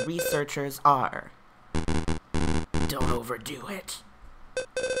the researchers are. Don't overdo it.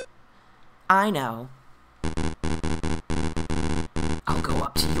 I know. I'll go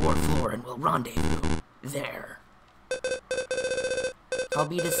up to your floor and we'll rendezvous there. I'll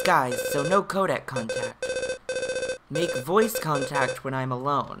be disguised, so no codec contact. Make voice contact when I'm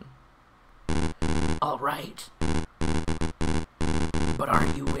alone. All right. But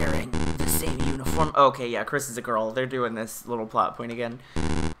aren't you wearing the same uniform? Okay, yeah, Chris is a girl. They're doing this little plot point again.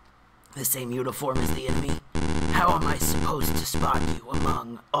 The same uniform as the enemy? How am I supposed to spot you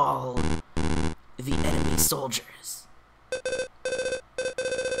among all the enemy soldiers?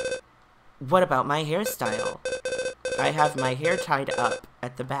 What about my hairstyle? I have my hair tied up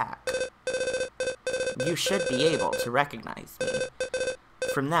at the back. You should be able to recognize me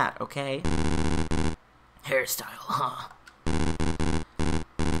from that, okay? Hairstyle, huh?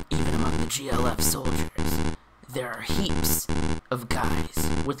 Even among the GLF soldiers, there are heaps of guys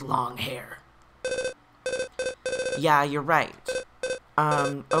with long hair. Yeah, you're right.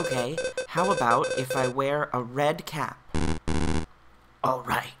 Okay. How about if I wear a red cap? All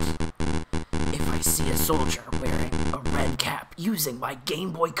right. If I see a soldier wearing a red cap using my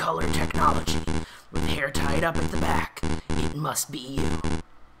Game Boy Color technology with hair tied up at the back, it must be you.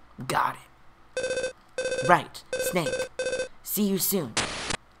 Got it. Right, Snake. See you soon.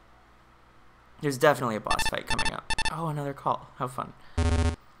 There's definitely a boss fight coming up. Oh, another call. How fun.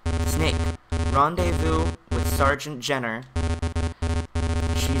 Snake, rendezvous with Sergeant Jenner.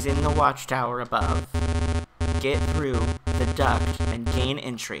 She's in the watchtower above. Get through the duct and gain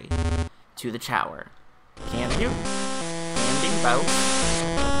entry to the tower. Can do. Can do both.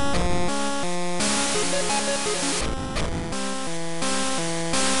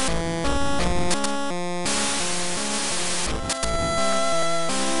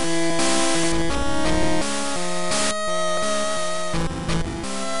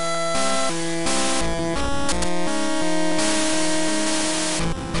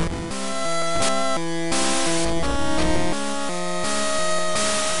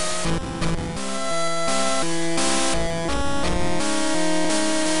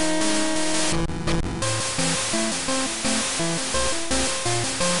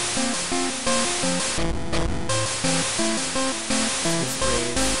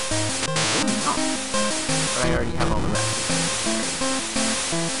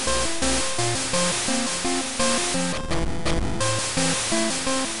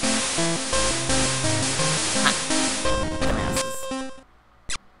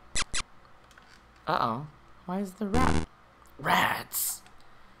 Uh-oh. Why is the rat? Rats.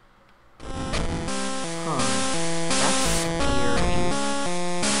 Huh. That's eerie.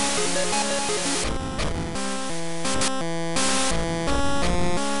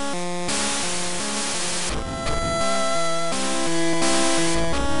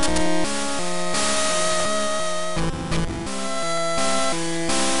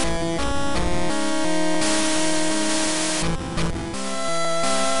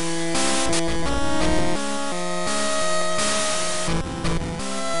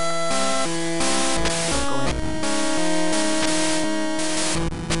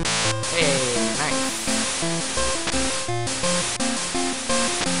 Hey, nice.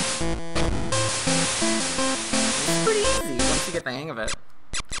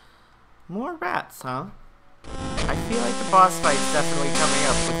 More rats, huh? I feel like the boss fight's definitely coming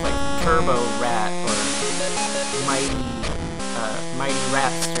up with like Turbo Rat or Mighty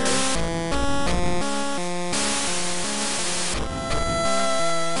Ratster.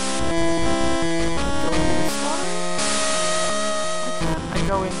 I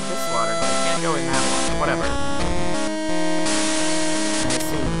go in this water, but I can't go in that one. Whatever. I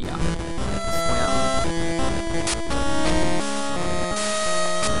assume, yeah. Swim.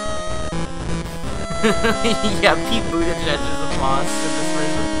 Yeah, Pete Buttigieg is a boss in this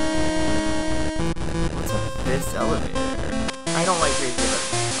version. What's up with this elevator? I don't like the elevator.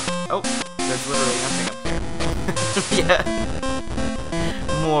 Oh, there's literally nothing up there. Yeah.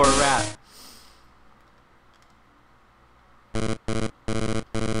 More rat.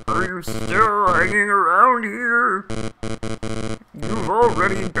 Are you still hanging around here? You've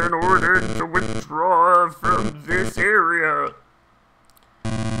already been ordered to withdraw from this area.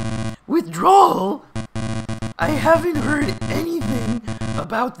 Withdrawal? I haven't heard anything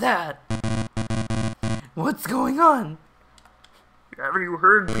about that. What's going on? Haven't you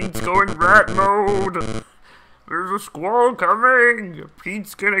heard Pete's going rat mode? There's a squall coming.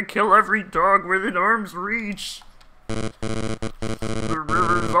 Pete's gonna kill every dog within arm's reach. The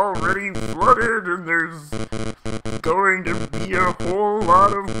river's already flooded and there's going to be a whole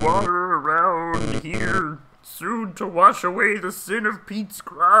lot of water around here soon to wash away the sin of Pete's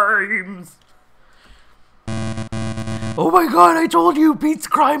crimes. Oh my god, I told you Pete's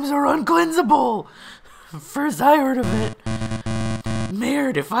crimes are uncleansable! First I heard of it. Mayor,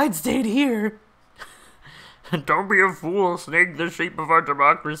 if I'd stayed here... Don't be a fool, Snake. The shape of our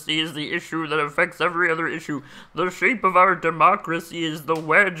democracy is the issue that affects every other issue. The shape of our democracy is the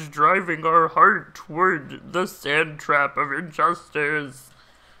wedge driving our heart toward the sand trap of injustice.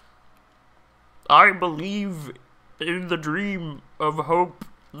 I believe in the dream of hope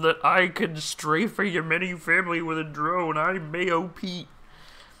that I can strafe a Yemeni family with a drone. I'm Mayo Pete.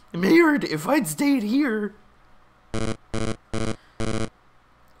 Mayor, if I'd stayed here...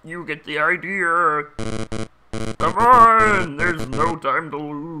 You get the idea. Come on, there's no time to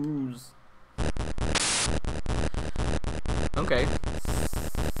lose. Okay.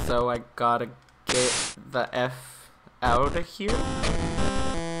 So I gotta get the F out of here?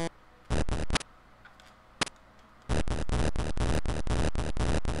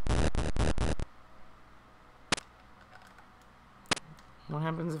 What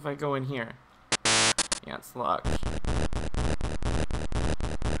happens if I go in here? Yeah, it's locked.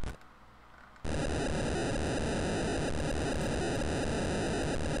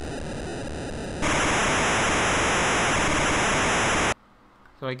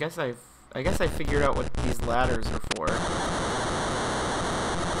 So I guess I figured out what these ladders are for.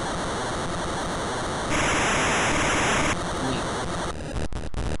 Neat.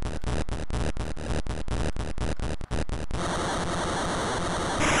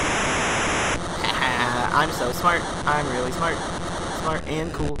 I'm so smart. I'm really smart. Smart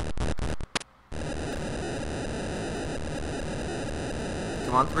and cool.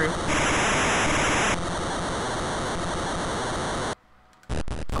 Come on through.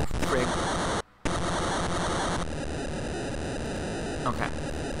 Oh, frig. Okay.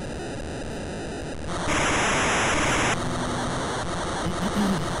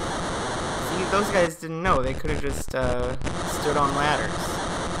 See, those guys didn't know. They could have just stood on ladders.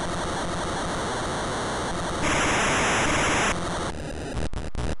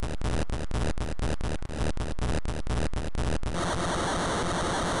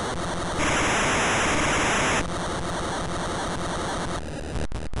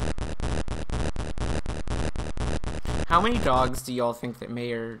 How many dogs do y'all think that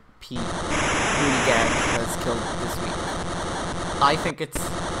Mayor Pete Buttigieg has killed this week? I think it's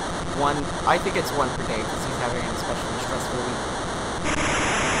one. I think it's one per day because he's having an especially stressful week.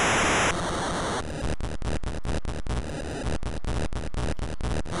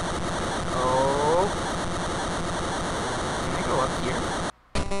 Oh, can I go up here?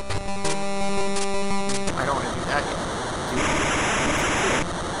 I don't want to do that yet.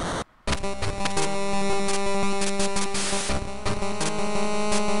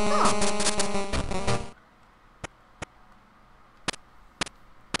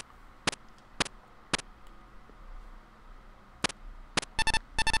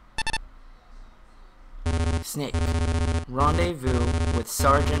 Snake. Rendezvous with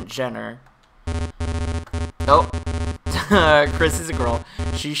Sergeant Jenner. Oh. Chris is a girl.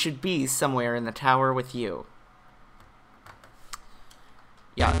 She should be somewhere in the tower with you.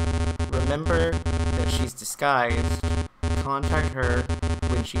 Yeah. Remember that she's disguised. Contact her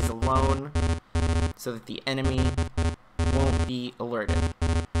when she's alone so that the enemy won't be alerted.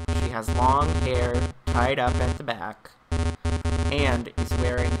 She has long hair tied up at the back and is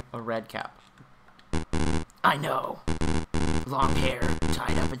wearing a red cap. I know. Long hair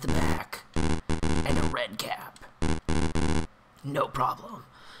tied up at the back and a red cap. No problem.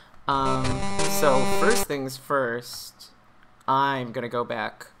 So first things first, I'm gonna go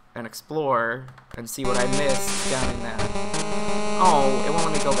back and explore and see what I missed down in that. Oh, it won't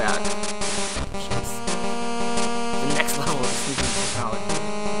let me go back. Jeez. The next level of sleeping technology.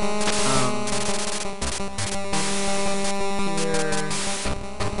 Here.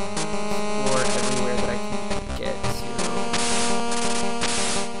 Explore everywhere that I can get to.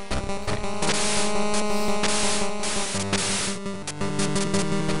 Okay.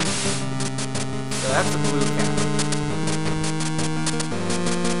 So that's a blue cap.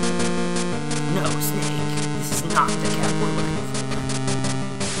 No, Snake. This is not the cap we're looking for.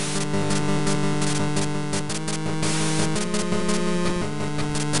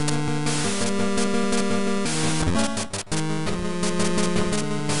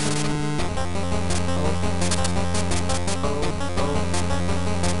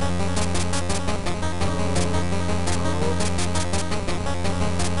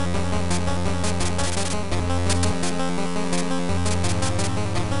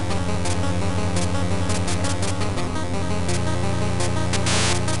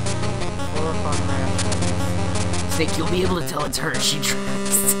 Snake, you'll be able to tell it's her. She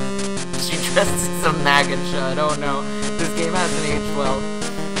dressed as a MAGA chud. Oh no, this game hasn't aged well.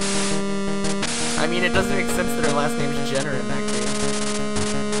 I mean, it doesn't make sense that her last name's Jenner in that game.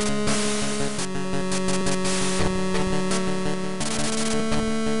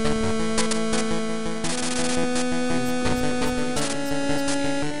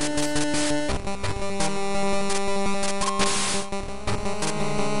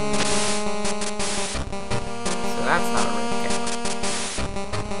 That's not a red cap.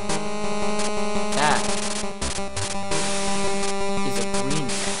 That is a green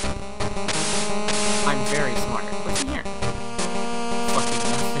cap. I'm very smart. What's in here? Fucking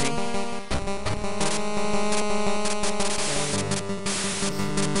nothing.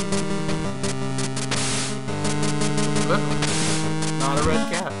 Look, not a red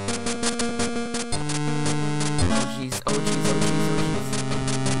cap. Oh jeez, oh jeez, oh jeez, oh jeez.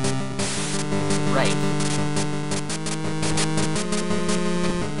 Right.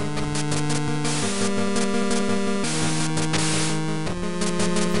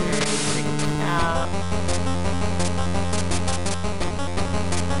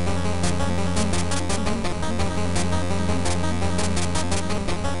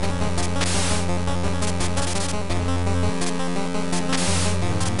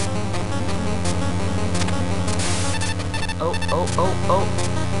 Oh.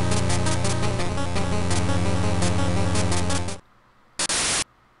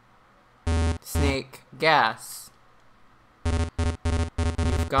 Snake, gas.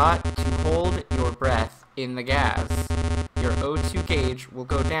 You've got to hold your breath in the gas. Your O2 gauge will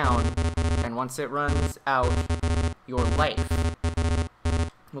go down, and once it runs out, your life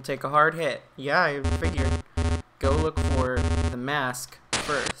will take a hard hit. Yeah, I figured. Go look for the mask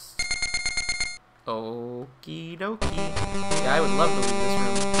first. Okie dokie. Yeah, I would love to leave this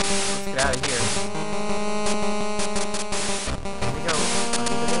room. Let's get out of here. Here we go.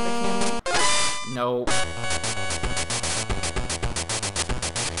 Under the camera? No.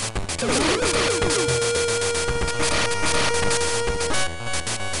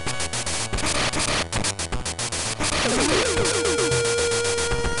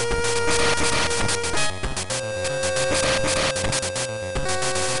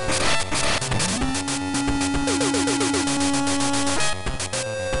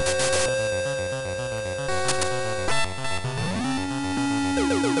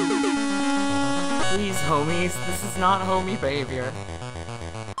 Please, homies, this is not homie behavior.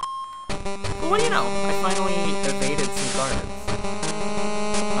 Well, what do you know? I finally evaded some guards.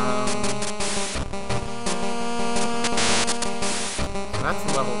 So that's a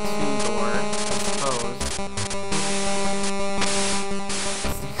level 2 door, I suppose.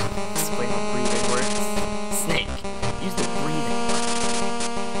 Explain how breathing works. Snake, use the breathing button.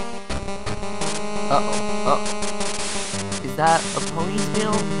 Uh-oh. Is that a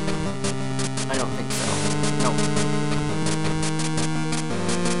ponytail? I don't think so. No.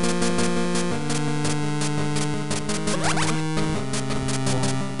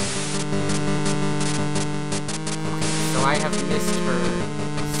 Okay, so I have missed her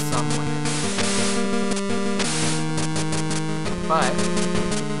somewhere. But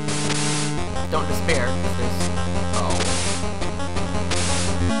don't despair, because there's... Oh.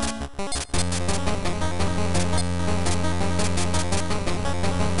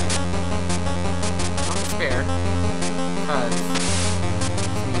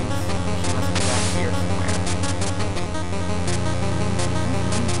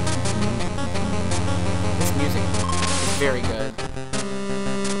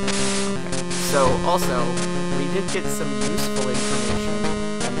 Also, we did get some useful information,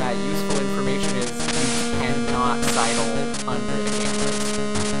 and that useful information is you cannot sidle under the cameras.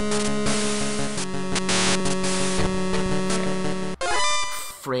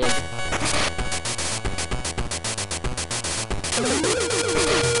 Frig.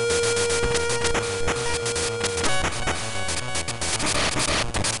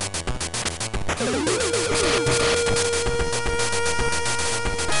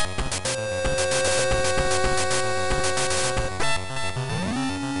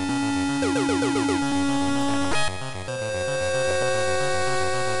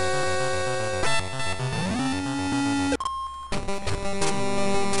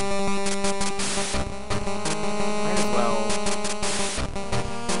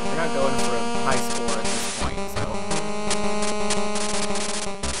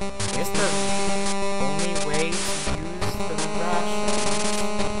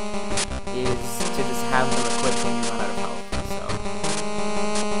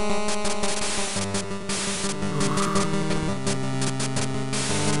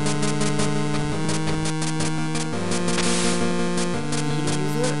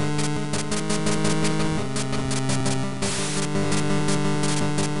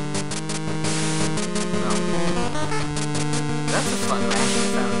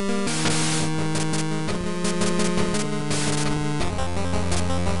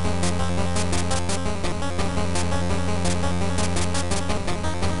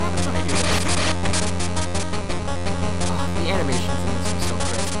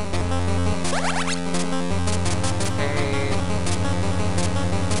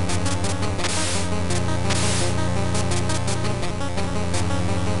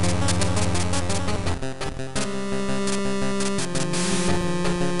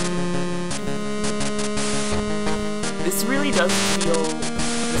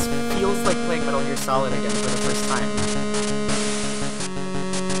 This feels like playing Metal Gear Solid again for the first time.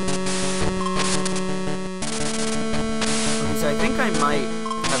 Okay, so I think I might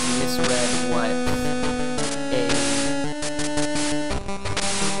have misread what a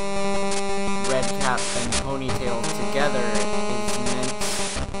red cap and ponytail together is meant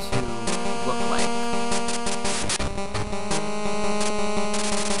to look like.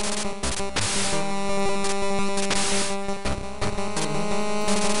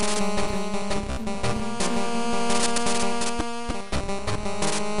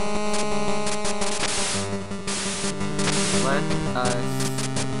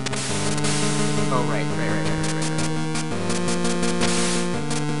 Oh, right.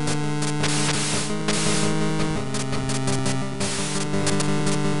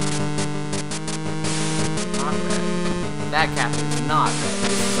 Not red. That cap is not red.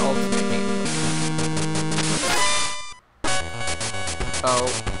 This is ultimate gameplay. Oh.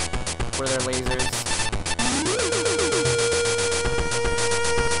 Were there lasers?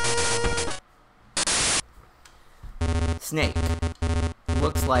 Snake.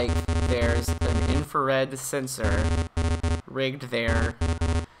 Looks like there's an infrared sensor rigged there.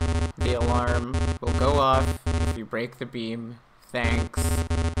 The alarm will go off if you break the beam. Thanks.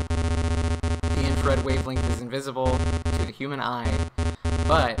 The infrared wavelength is invisible to the human eye,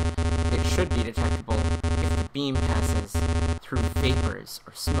 but it should be detectable if the beam passes through vapors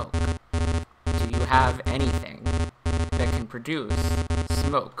or smoke. Do you have anything that can produce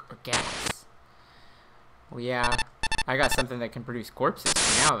smoke or gas? Well, yeah. I got something that can produce corpses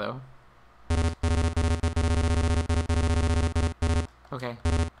for now, though. Okay.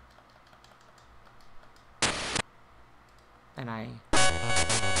 And I...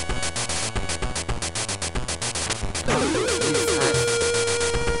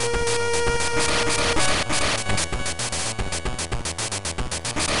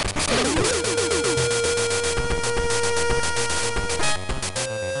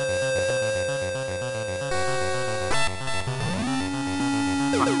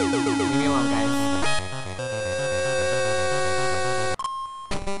 Leave me alone, guys.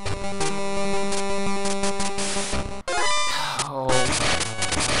 Oh.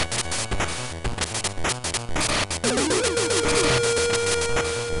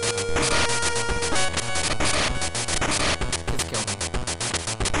 Just kill me.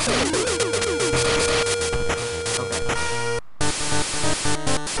 Okay.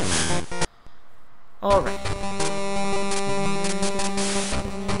 Alright.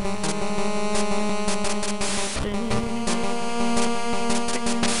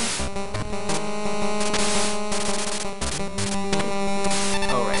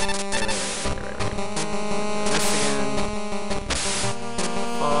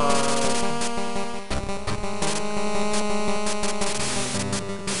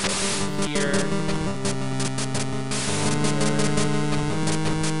 Here.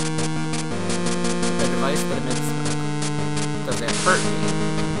 device that emits smoke. Does it hurt me?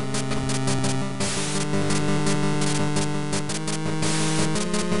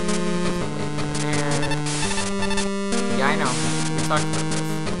 Yeah, I know. We talked about this.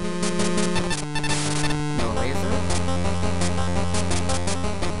 No laser?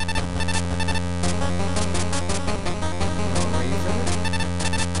 No laser?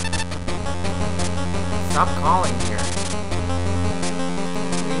 Stop calling here.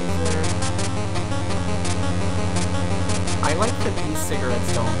 Laser. I like that these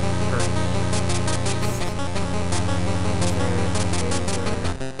cigarettes don't hurt me.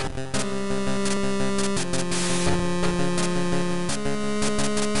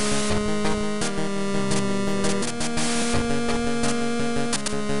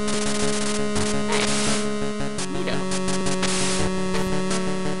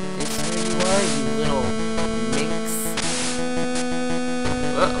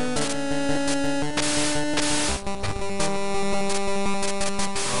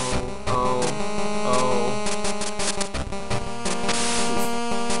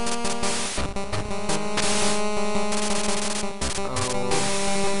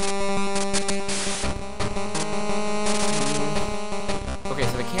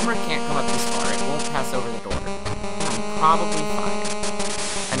 Probably fine.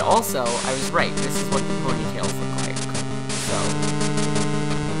 And also, I was right, this is what the ponytails look like. So,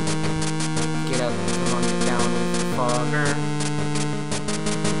 get up, come on, get down with the fogger.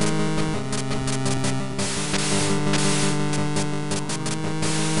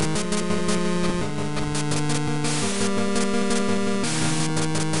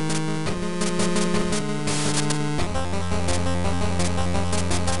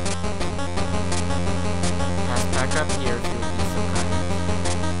 Up here if you would be so kind.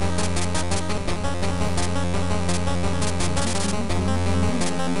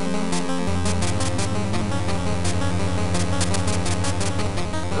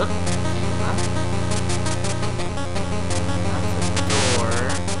 Oop, that's a door.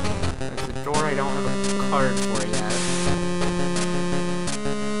 There's a door I don't have a card for yet.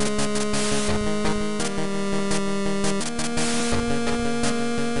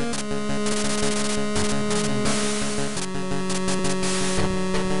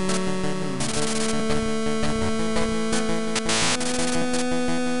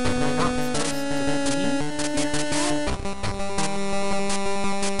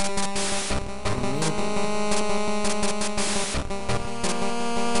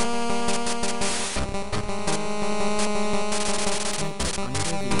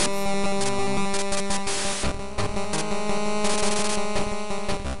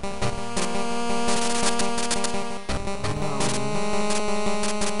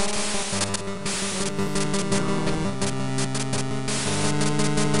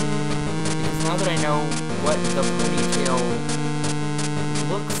 Now that I know what the ponytail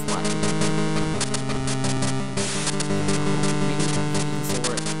looks like, maybe this will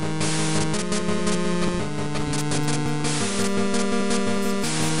work.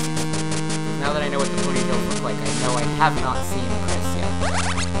 Now that I know what the ponytails look like, I know I have not seen Chris yet.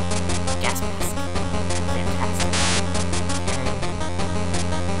 Gas mask. Fantastic. Okay.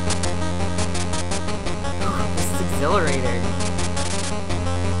 Ooh, this is exhilarating.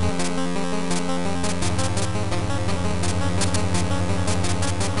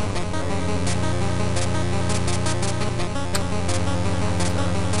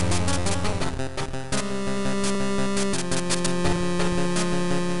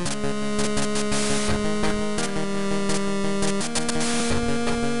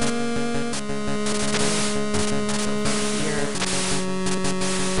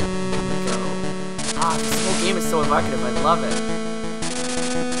 This whole game is so evocative, I love it.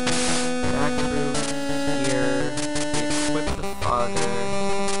 Back through here, equip the fogger.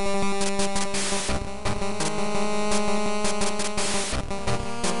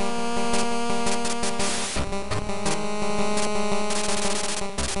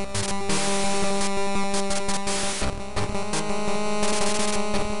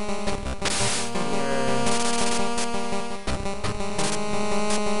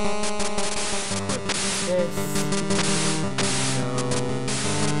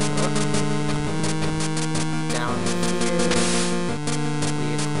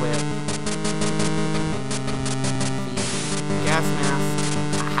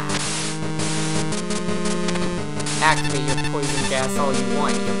 Activate your poison gas all you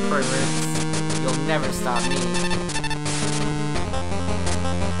want, you perverts. You'll never stop me.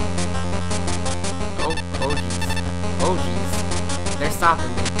 Oh jeez. Oh jeez. They're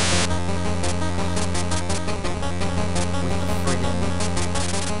stopping me. With the friggin'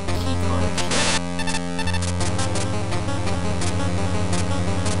 key card shit.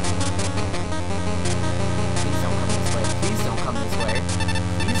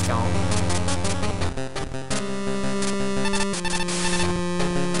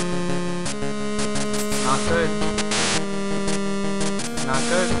 not good. This is not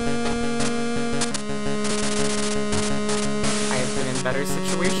good. I have been in better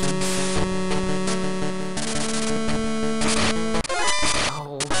situations.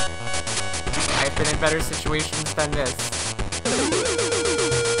 Oh. I've been in better situations than this.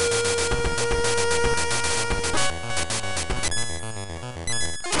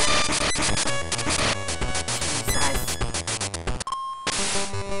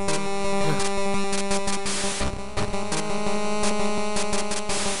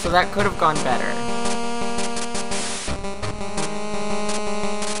 So that could have gone better.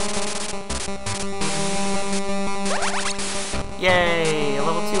 Yay! A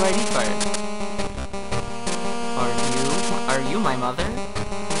level 2 ID card. Are you my mother?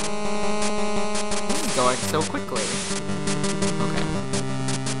 This is going so quickly. Okay.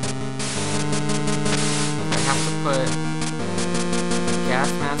 I have to put the gas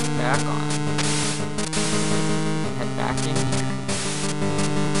mask back on. Head back in here.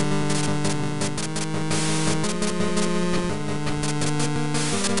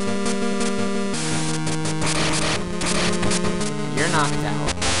 You're knocked out.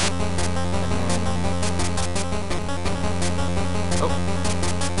 Oh.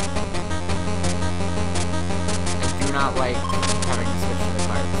 I do not like having to switch to the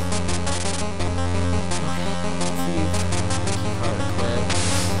cards. Okay, let's see. Key card equip.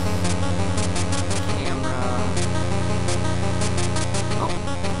 Camera. Oh,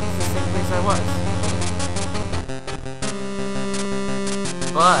 it's the same place I was.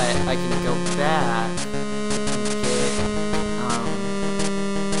 But I can go back and get,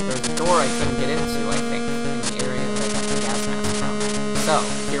 there's a door I couldn't get into, I think, in the area that I got the gas mask from. So,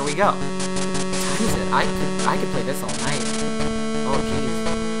 here we go. What time is it? I could play this all night. Oh, jeez.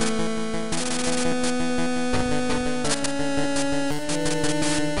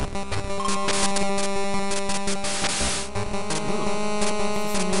 Ooh, is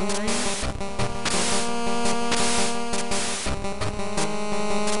this a new area?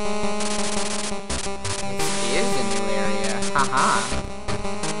 This is a new area. Haha.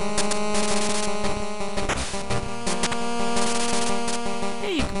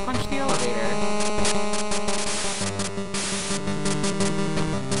 Hey, you can punch the elevator.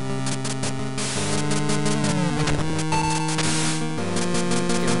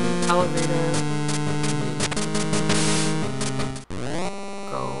 Get on the elevator.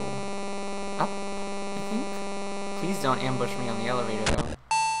 Go up, I think. Please don't ambush me on the elevator, though.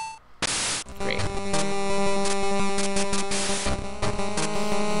 Great.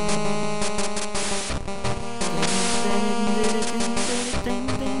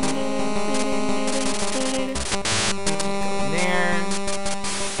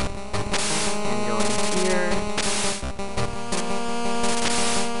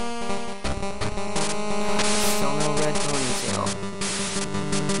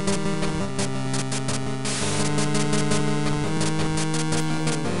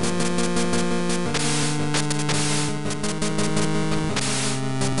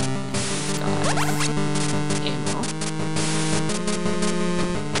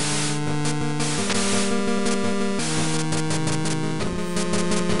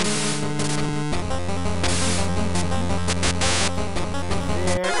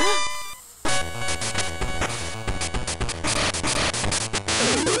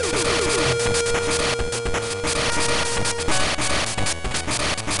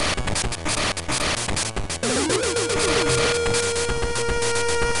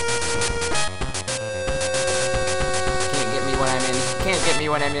 Can't get me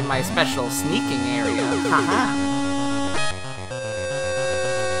when I'm in my special sneaking area. Haha.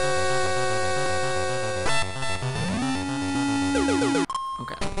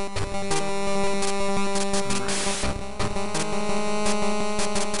 Okay.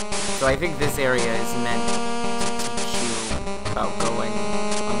 So I think this area is meant to teach you about going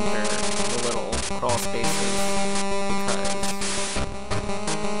under the little crawl spaces, because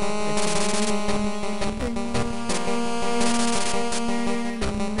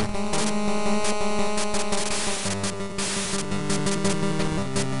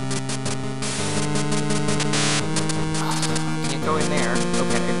can't go in there.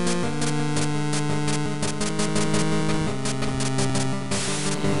 Okay.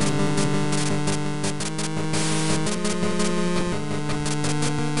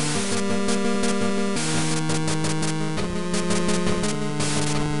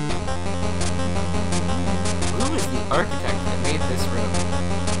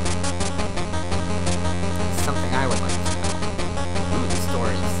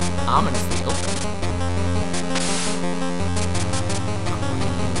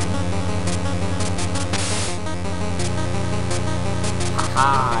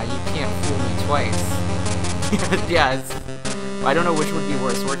 Ha, you can't fool me twice. Yeah, it's, I don't know which would be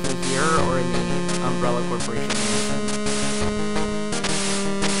worse, working here or in the Umbrella Corporation mansion.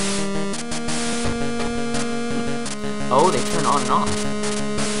 Oh, they turn on and off.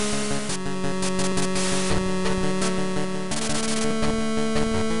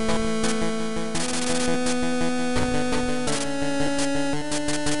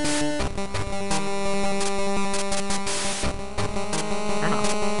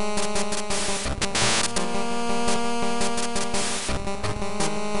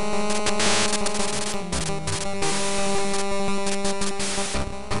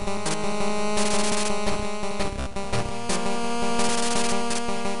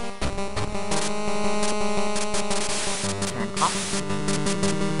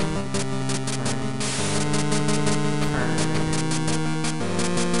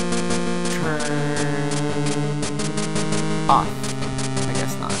 Off. I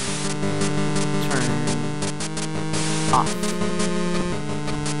guess not. Turn off.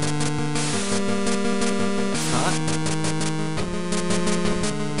 It's not.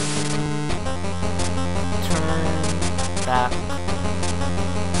 Turn back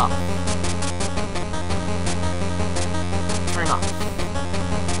up. Turn off.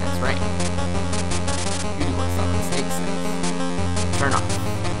 That's right. You do what some mistakes is. Turn off.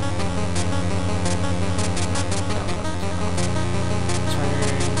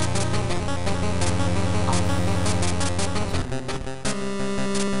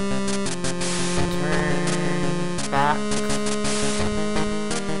 Back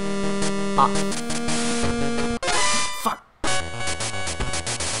up. Fuck.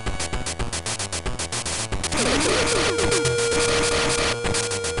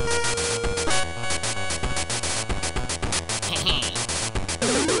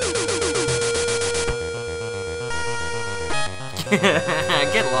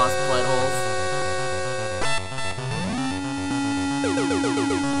 Get lost, buttholes.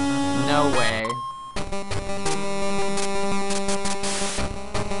 No way.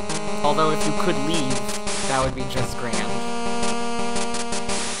 Although if you could leave, that would be just grand.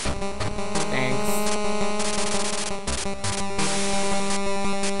 Thanks.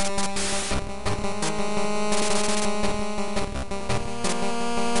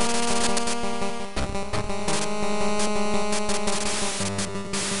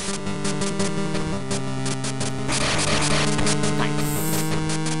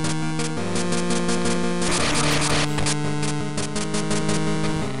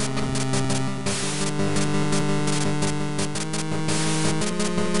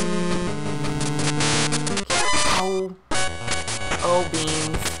 Oh,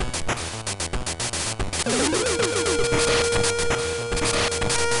 beans.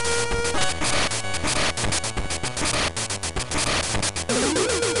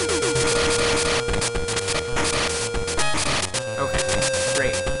 Okay,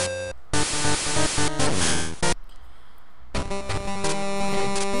 great. Okay,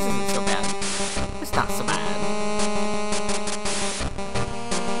 this isn't so bad. It's not so bad.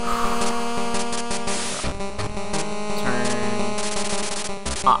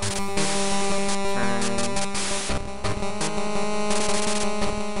 Off. Turn.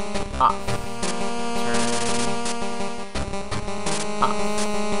 Off. Turn. Off.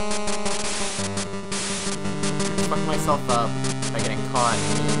 Fuck myself up by getting caught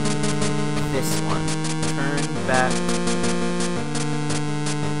in this one. Turn back.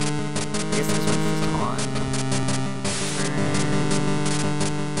 I guess this one's just on. Turn.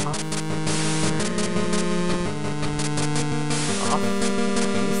 Off. Turn. Off.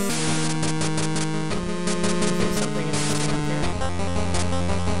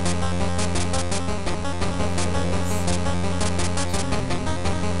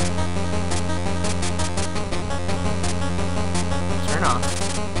 Turn off.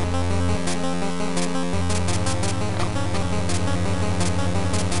 No.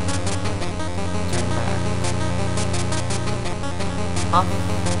 Turn back. Off.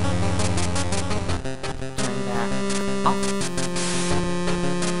 Turn back. Off.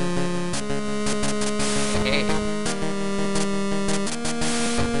 Okay.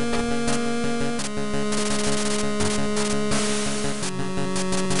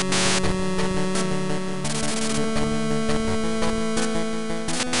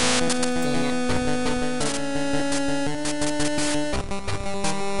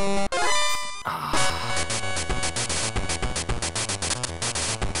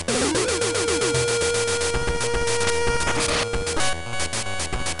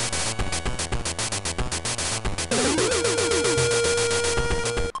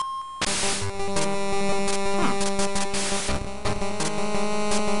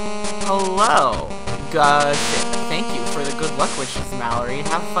 hello. Thank you for the good luck wishes, Mallory.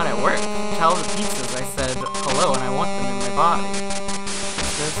 Have fun at work. Tell the pizzas I said hello and I want them in my body.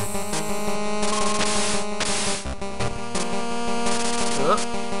 This...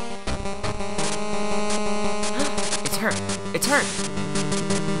 It's her. It's her.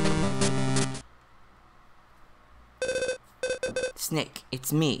 Snake,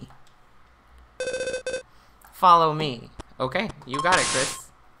 it's me. Follow me. Okay, you got it, Chris.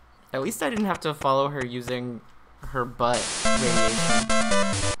 At least I didn't have to follow her using her butt radiation.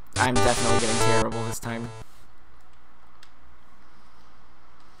 I'm definitely getting terrible this time.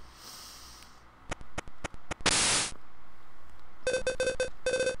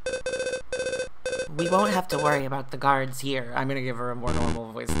 We won't have to worry about the guards here. I'm gonna give her a more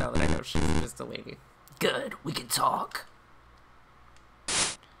normal voice now that I know she's just a lady. Good, we can talk.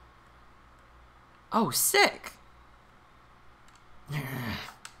 Oh, sick!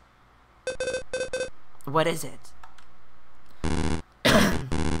 What is it?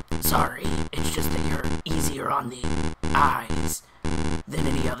 Sorry, it's just that you're easier on the eyes than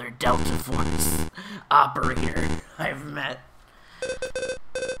any other Delta Force operator I've met.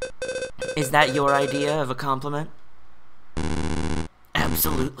 Is that your idea of a compliment?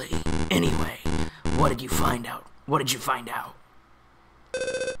 Absolutely. Anyway, what did you find out? What did you find out?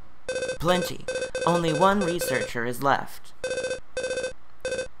 Plenty. Only one researcher is left.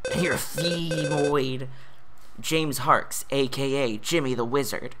 You're femoid. James Harks, a.k.a. Jimmy the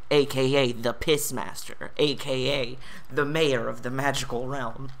Wizard, a.k.a. the Pissmaster, a.k.a. the Mayor of the Magical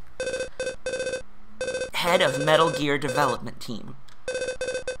Realm. Head of Metal Gear Development Team.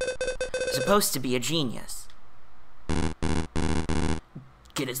 Supposed to be a genius.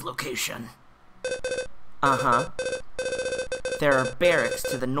 Get his location. Uh-huh. There are barracks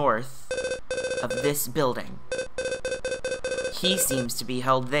to the north of this building. He seems to be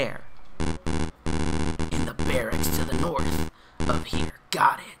held there. In the barracks to the north of here.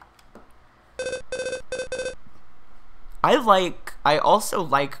 Got it. I also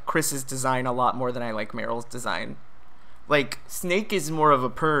like Chris's design a lot more than I like Meryl's design. Like, Snake is more of a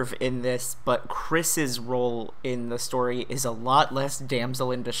perv in this, but Chris's role in the story is a lot less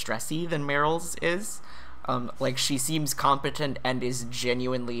damsel in distress-y than Meryl's is. Like, she seems competent and is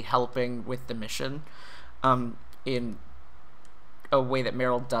genuinely helping with the mission, in a way that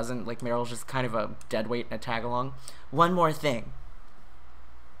Meryl doesn't. Like, Meryl's just kind of a deadweight and a tag-along. One more thing.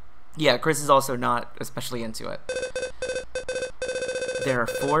 Yeah, Chris is also not especially into it. There are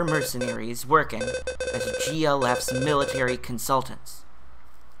 4 mercenaries working as GLF's military consultants.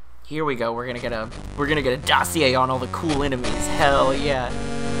 Here we go. We're gonna get a dossier on all the cool enemies. Hell yeah.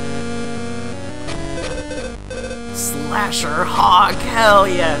 Slasher Hawk. Hell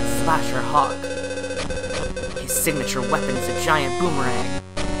yeah. Slasher Hawk. His signature weapon is a giant boomerang.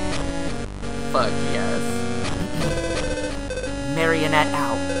 Fuck yes. Marionette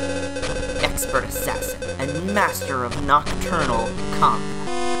Owl. Expert assassin and master of nocturnal combat.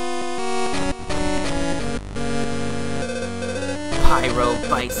 Pyro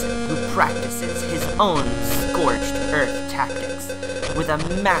Bison, who practices his own scorched earth tactics with a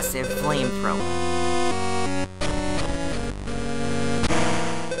massive flamethrower.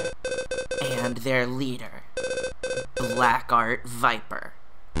 And their leader, Black Art Viper.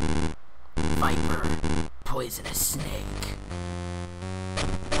 Viper, poisonous snake.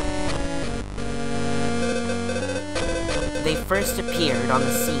 They first appeared on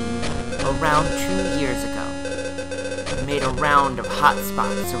the scene around 2 years ago. Made a round of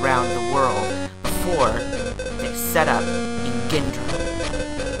hotspots around the world before they set up in Gindra.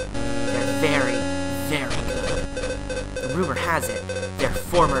 They're very, very good. The rumor has it they're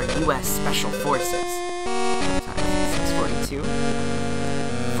former U.S. Special Forces. 642?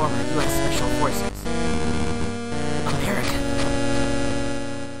 Former U.S. Special Forces. American.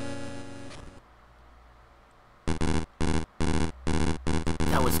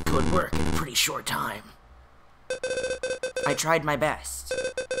 That was good work in a pretty short time. I tried my best.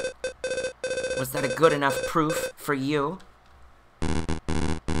 Was that a good enough proof for you?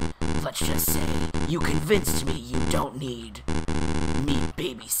 Let's just say, you convinced me you don't need me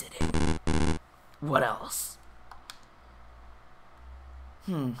babysitting. What else?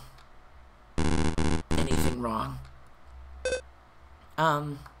 Anything wrong?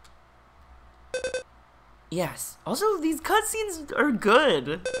 Yes. Also, these cutscenes are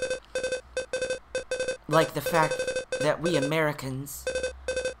good. Like the fact that we Americans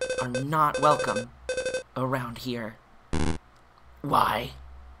are not welcome around here. Why?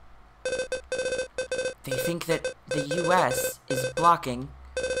 They think that the U.S. is blocking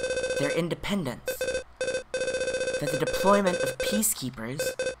their independence. That the deployment of peacekeepers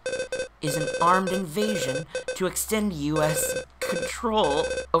is an armed invasion to extend U.S. control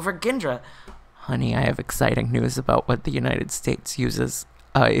over Gindra. Honey, I have exciting news about what the United States uses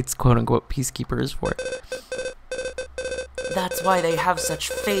its quote-unquote peacekeepers for. That's why they have such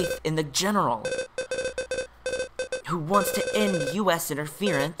faith in the general, who wants to end U.S.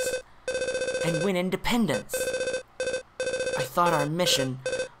 interference and win independence. I thought our mission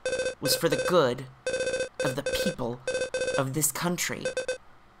was for the good of the people of this country,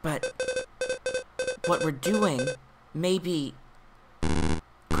 but what we're doing may be...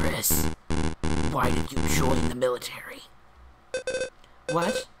 Chris, why did you join the military?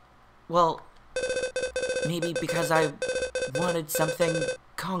 What? Well, maybe because I wanted something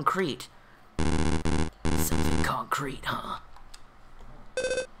concrete. Something concrete, huh?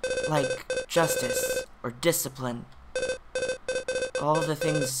 Like justice or discipline. All the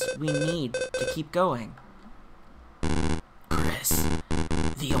things we need to keep going. Chris,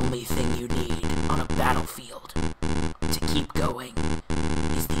 the only thing you need on a battlefield to keep going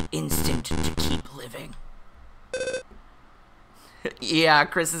is the instinct to keep living. Yeah,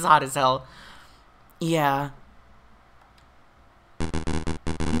 Chris is hot as hell. Yeah.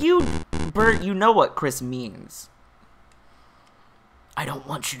 Bert, you know what Chris means. I don't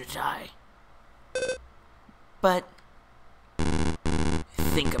want you to die. But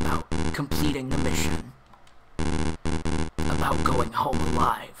think about completing the mission. About going home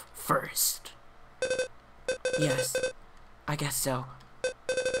alive first. yes, I guess so.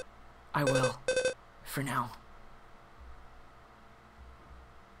 I will, for now.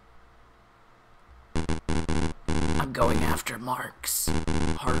 I'm going after Harks.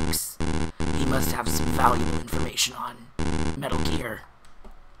 He must have some valuable information on Metal Gear.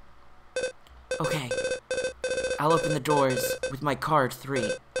 Okay. I'll open the doors with my card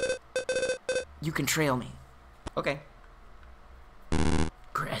 3. You can trail me. Okay.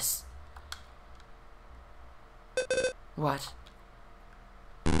 Chris, What?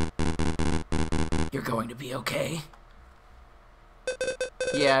 you're going to be okay?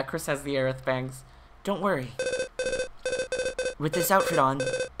 Yeah, Chris has the Aerith bangs. Don't worry. With this outfit on,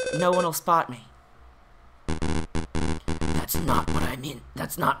 no one will spot me. That's not what I mean.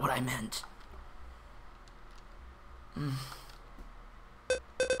 That's not what I meant.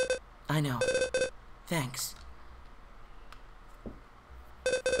 I know. Thanks.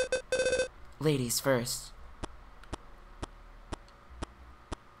 Ladies first.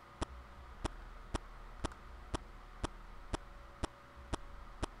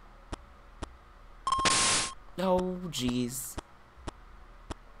 Oh, jeez.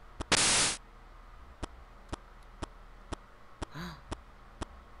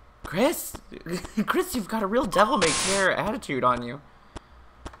 Chris? Chris, you've got a real devil may care attitude on you.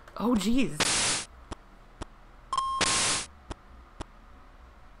 Oh, jeez.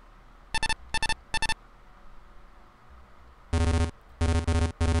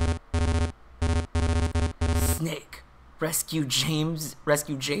 Snake, Rescue James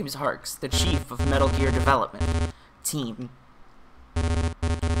Harks, the chief of Metal Gear Development Team.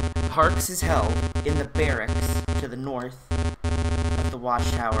 Harks is held in the barracks to the north of the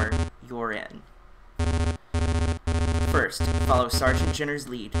watchtower you're in. First, follow Sergeant Jenner's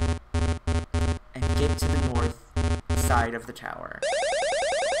lead and get to the north side of the tower.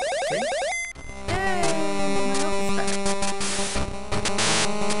 Okay? Yay! My health is back.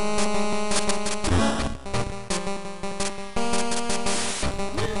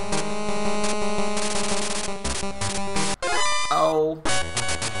 Oh.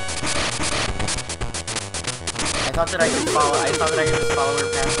 I thought that I could just follow her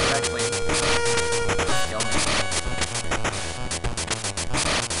path directly. Just kill me.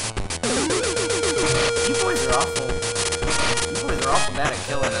 You boys are awful. You boys are awful bad at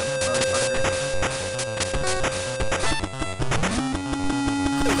killing him, motherfucker.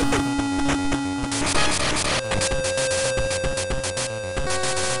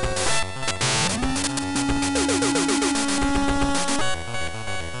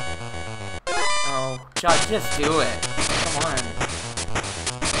 Oh, Chuck, just do it. Come on.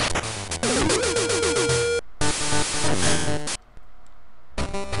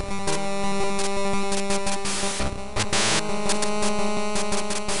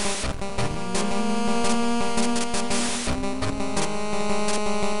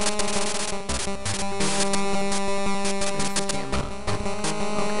 Where's the camera?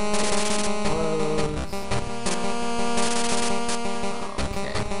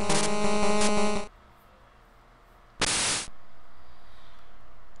 Okay, close.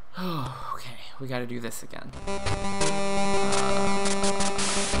 Oh, okay, we gotta do this again.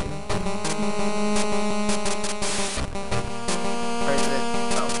 Where is it?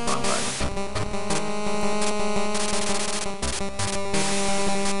 Oh, wrong button.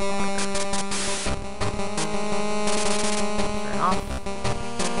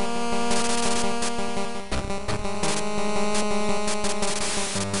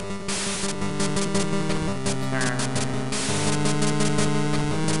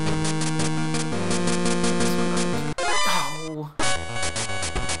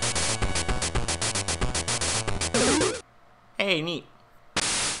 Hey, neat.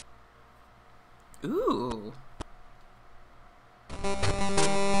 Ooh. I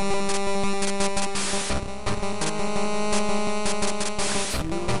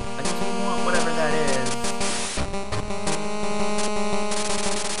do want whatever that is.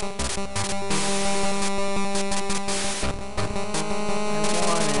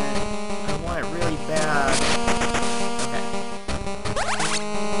 I want it really bad. Okay.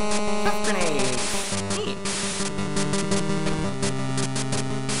 Puff grenades. Neat.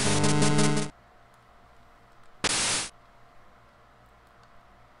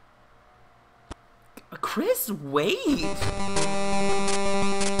 Chris, wait! I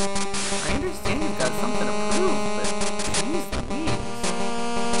understand you've got something to prove, but jeez Louise.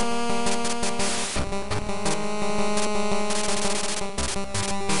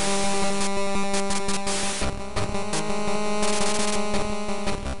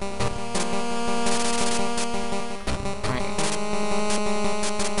 Right.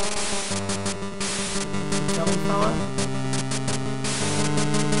 Tell me, fella?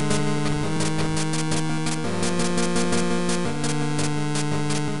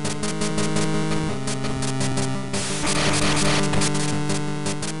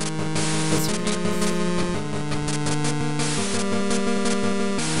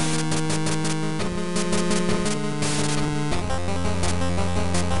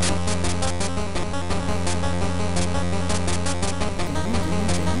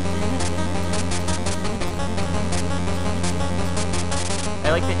 I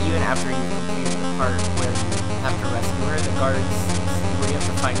like that even after you complete the part where you have to rescue her, the guards, where you have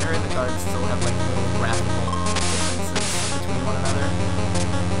to find her, the guards still have like little graphical differences between one another.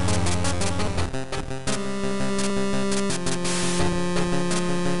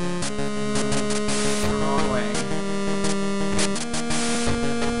 Wrong way.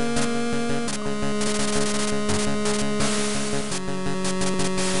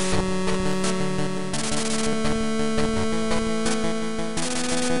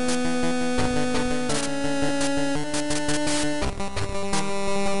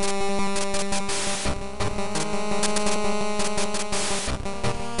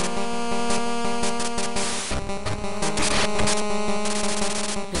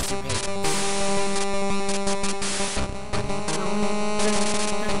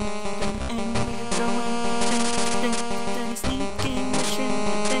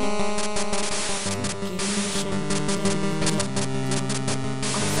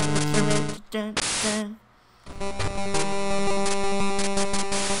 Dun, dun. Is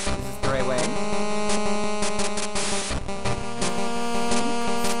this the right way?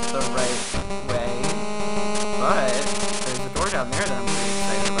 It's the right way. But there's a door down there that I'm pretty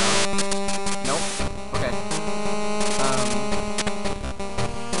excited about. Nope. Okay.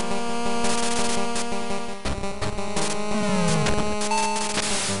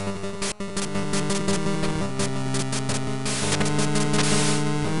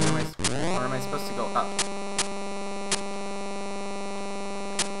 Or am I supposed to go up?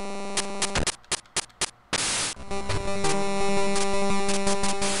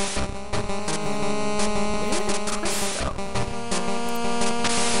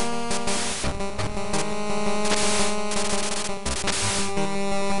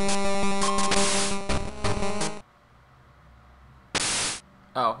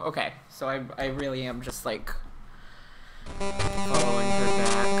 Oh, okay. So I really am just like following her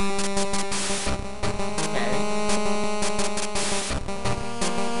back. Okay.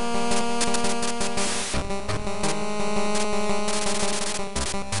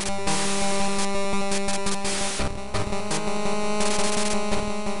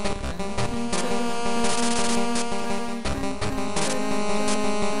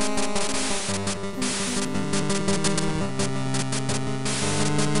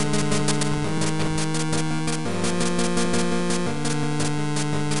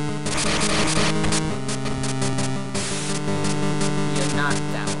 You're not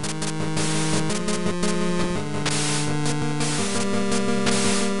down.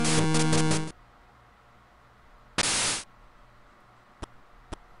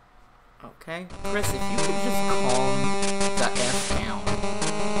 Okay. Chris, if you could just calm the F down.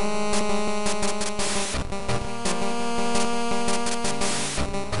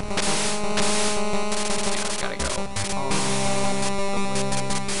 Yeah, I've gotta go all the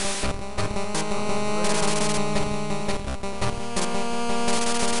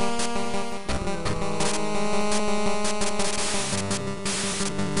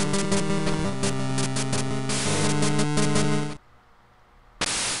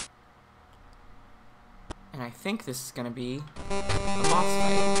And I think this is gonna be a boss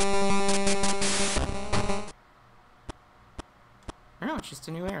fight. it's just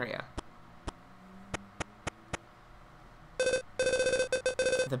a new area.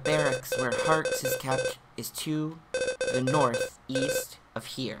 The barracks where Harks is kept is to the northeast of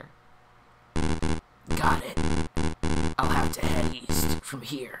here. Got it. I'll have to head east from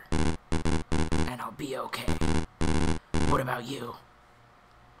here. And I'll be okay. What about you?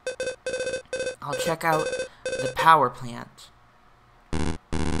 I'll check out the power plant.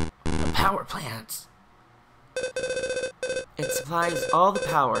 The power plant? It supplies all the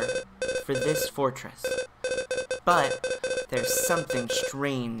power for this fortress. But there's something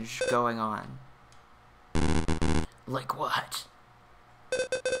strange going on. Like what?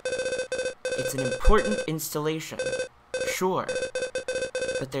 It's an important installation, sure,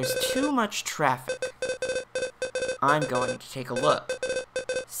 but there's too much traffic. I'm going to take a look,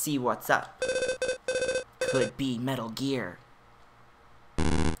 see what's up. Could be Metal Gear.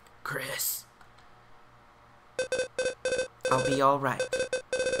 Chris. I'll be alright.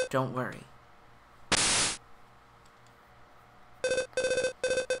 Don't worry.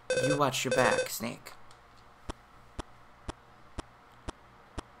 You watch your back, Snake.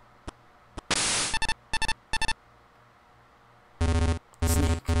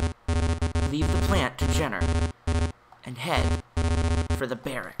 Snake, leave the plant to Jenner and head for the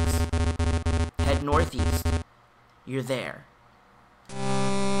barracks. Head northeast. You're there.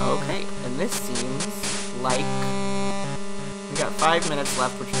 Okay, and this seems like we got 5 minutes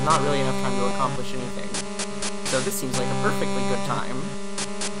left, which is not really enough time to accomplish anything. So this seems like a perfectly good time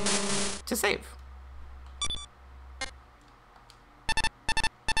to save.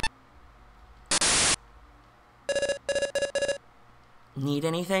 Need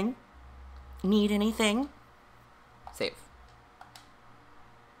anything? Need anything? Save.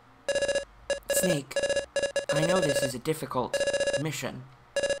 Snake, I know this is a difficult mission,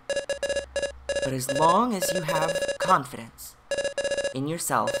 but as long as you have confidence in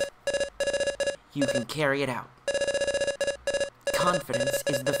yourself, you can carry it out. Confidence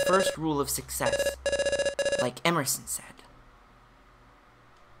is the first rule of success, like Emerson said.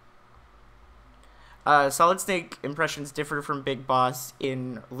 Solid Snake impressions differ from Big Boss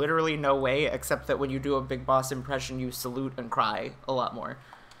in literally no way, except that when you do a Big Boss impression, you salute and cry a lot more.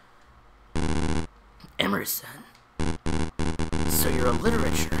 Emerson. So you're a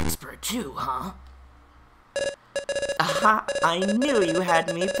literature expert too, huh? Aha, I knew you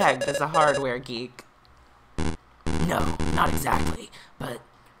had me pegged as a hardware geek. No, not exactly, but...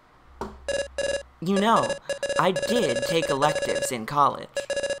 You know, I did take electives in college.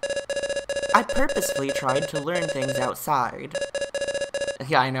 I purposefully tried to learn things outside.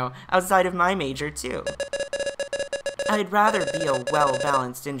 Yeah, I know, outside of my major, too. I'd rather be a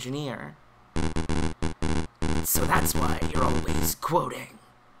well-balanced engineer. So that's why you're always quoting.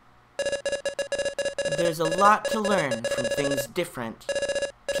 There's a lot to learn from things different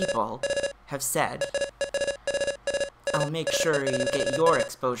people have said. I'll make sure you get your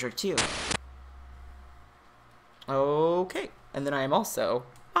exposure, too. Okay, and then I am also...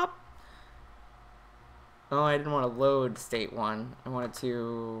 Pop. Oh, I didn't want to load state 1. I wanted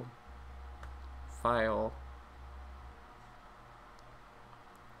to... File...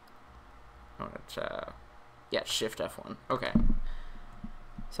 I wanted to... Yeah, Shift F1. Okay.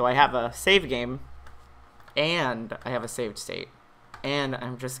 So I have a save game, and I have a saved state. And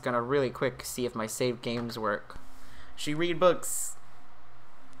I'm just gonna really quick see if my saved games work. She read books.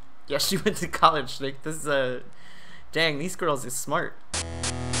 Yeah, she went to college. Like, this is a... Dang, these girls is smart.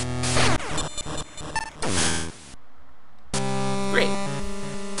 Great.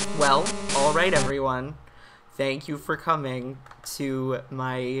 Well, alright everyone. Thank you for coming to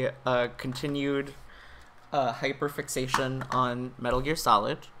my continued hyperfixation on Metal Gear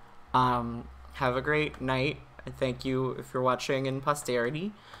Solid. Have a great night. Thank you if you're watching in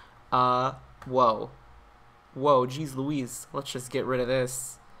posterity. Whoa. Whoa, geez Louise. Let's just get rid of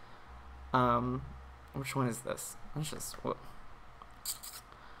this. Which one is this? Let's just...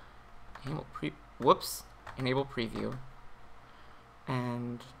 Whoops. Enable preview.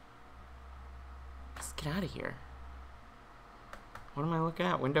 And... Just get out of here. What am I looking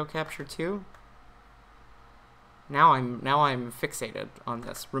at? Window capture 2? Now I'm fixated on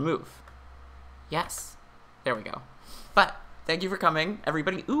this. Remove. Yes. There we go. But thank you for coming,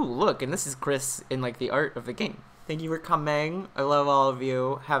 everybody. Ooh, look, and this is Chris in like the art of the game. Thank you for coming. I love all of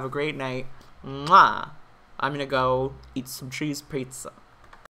you. Have a great night. Mwah. I'm gonna go eat some cheese pizza.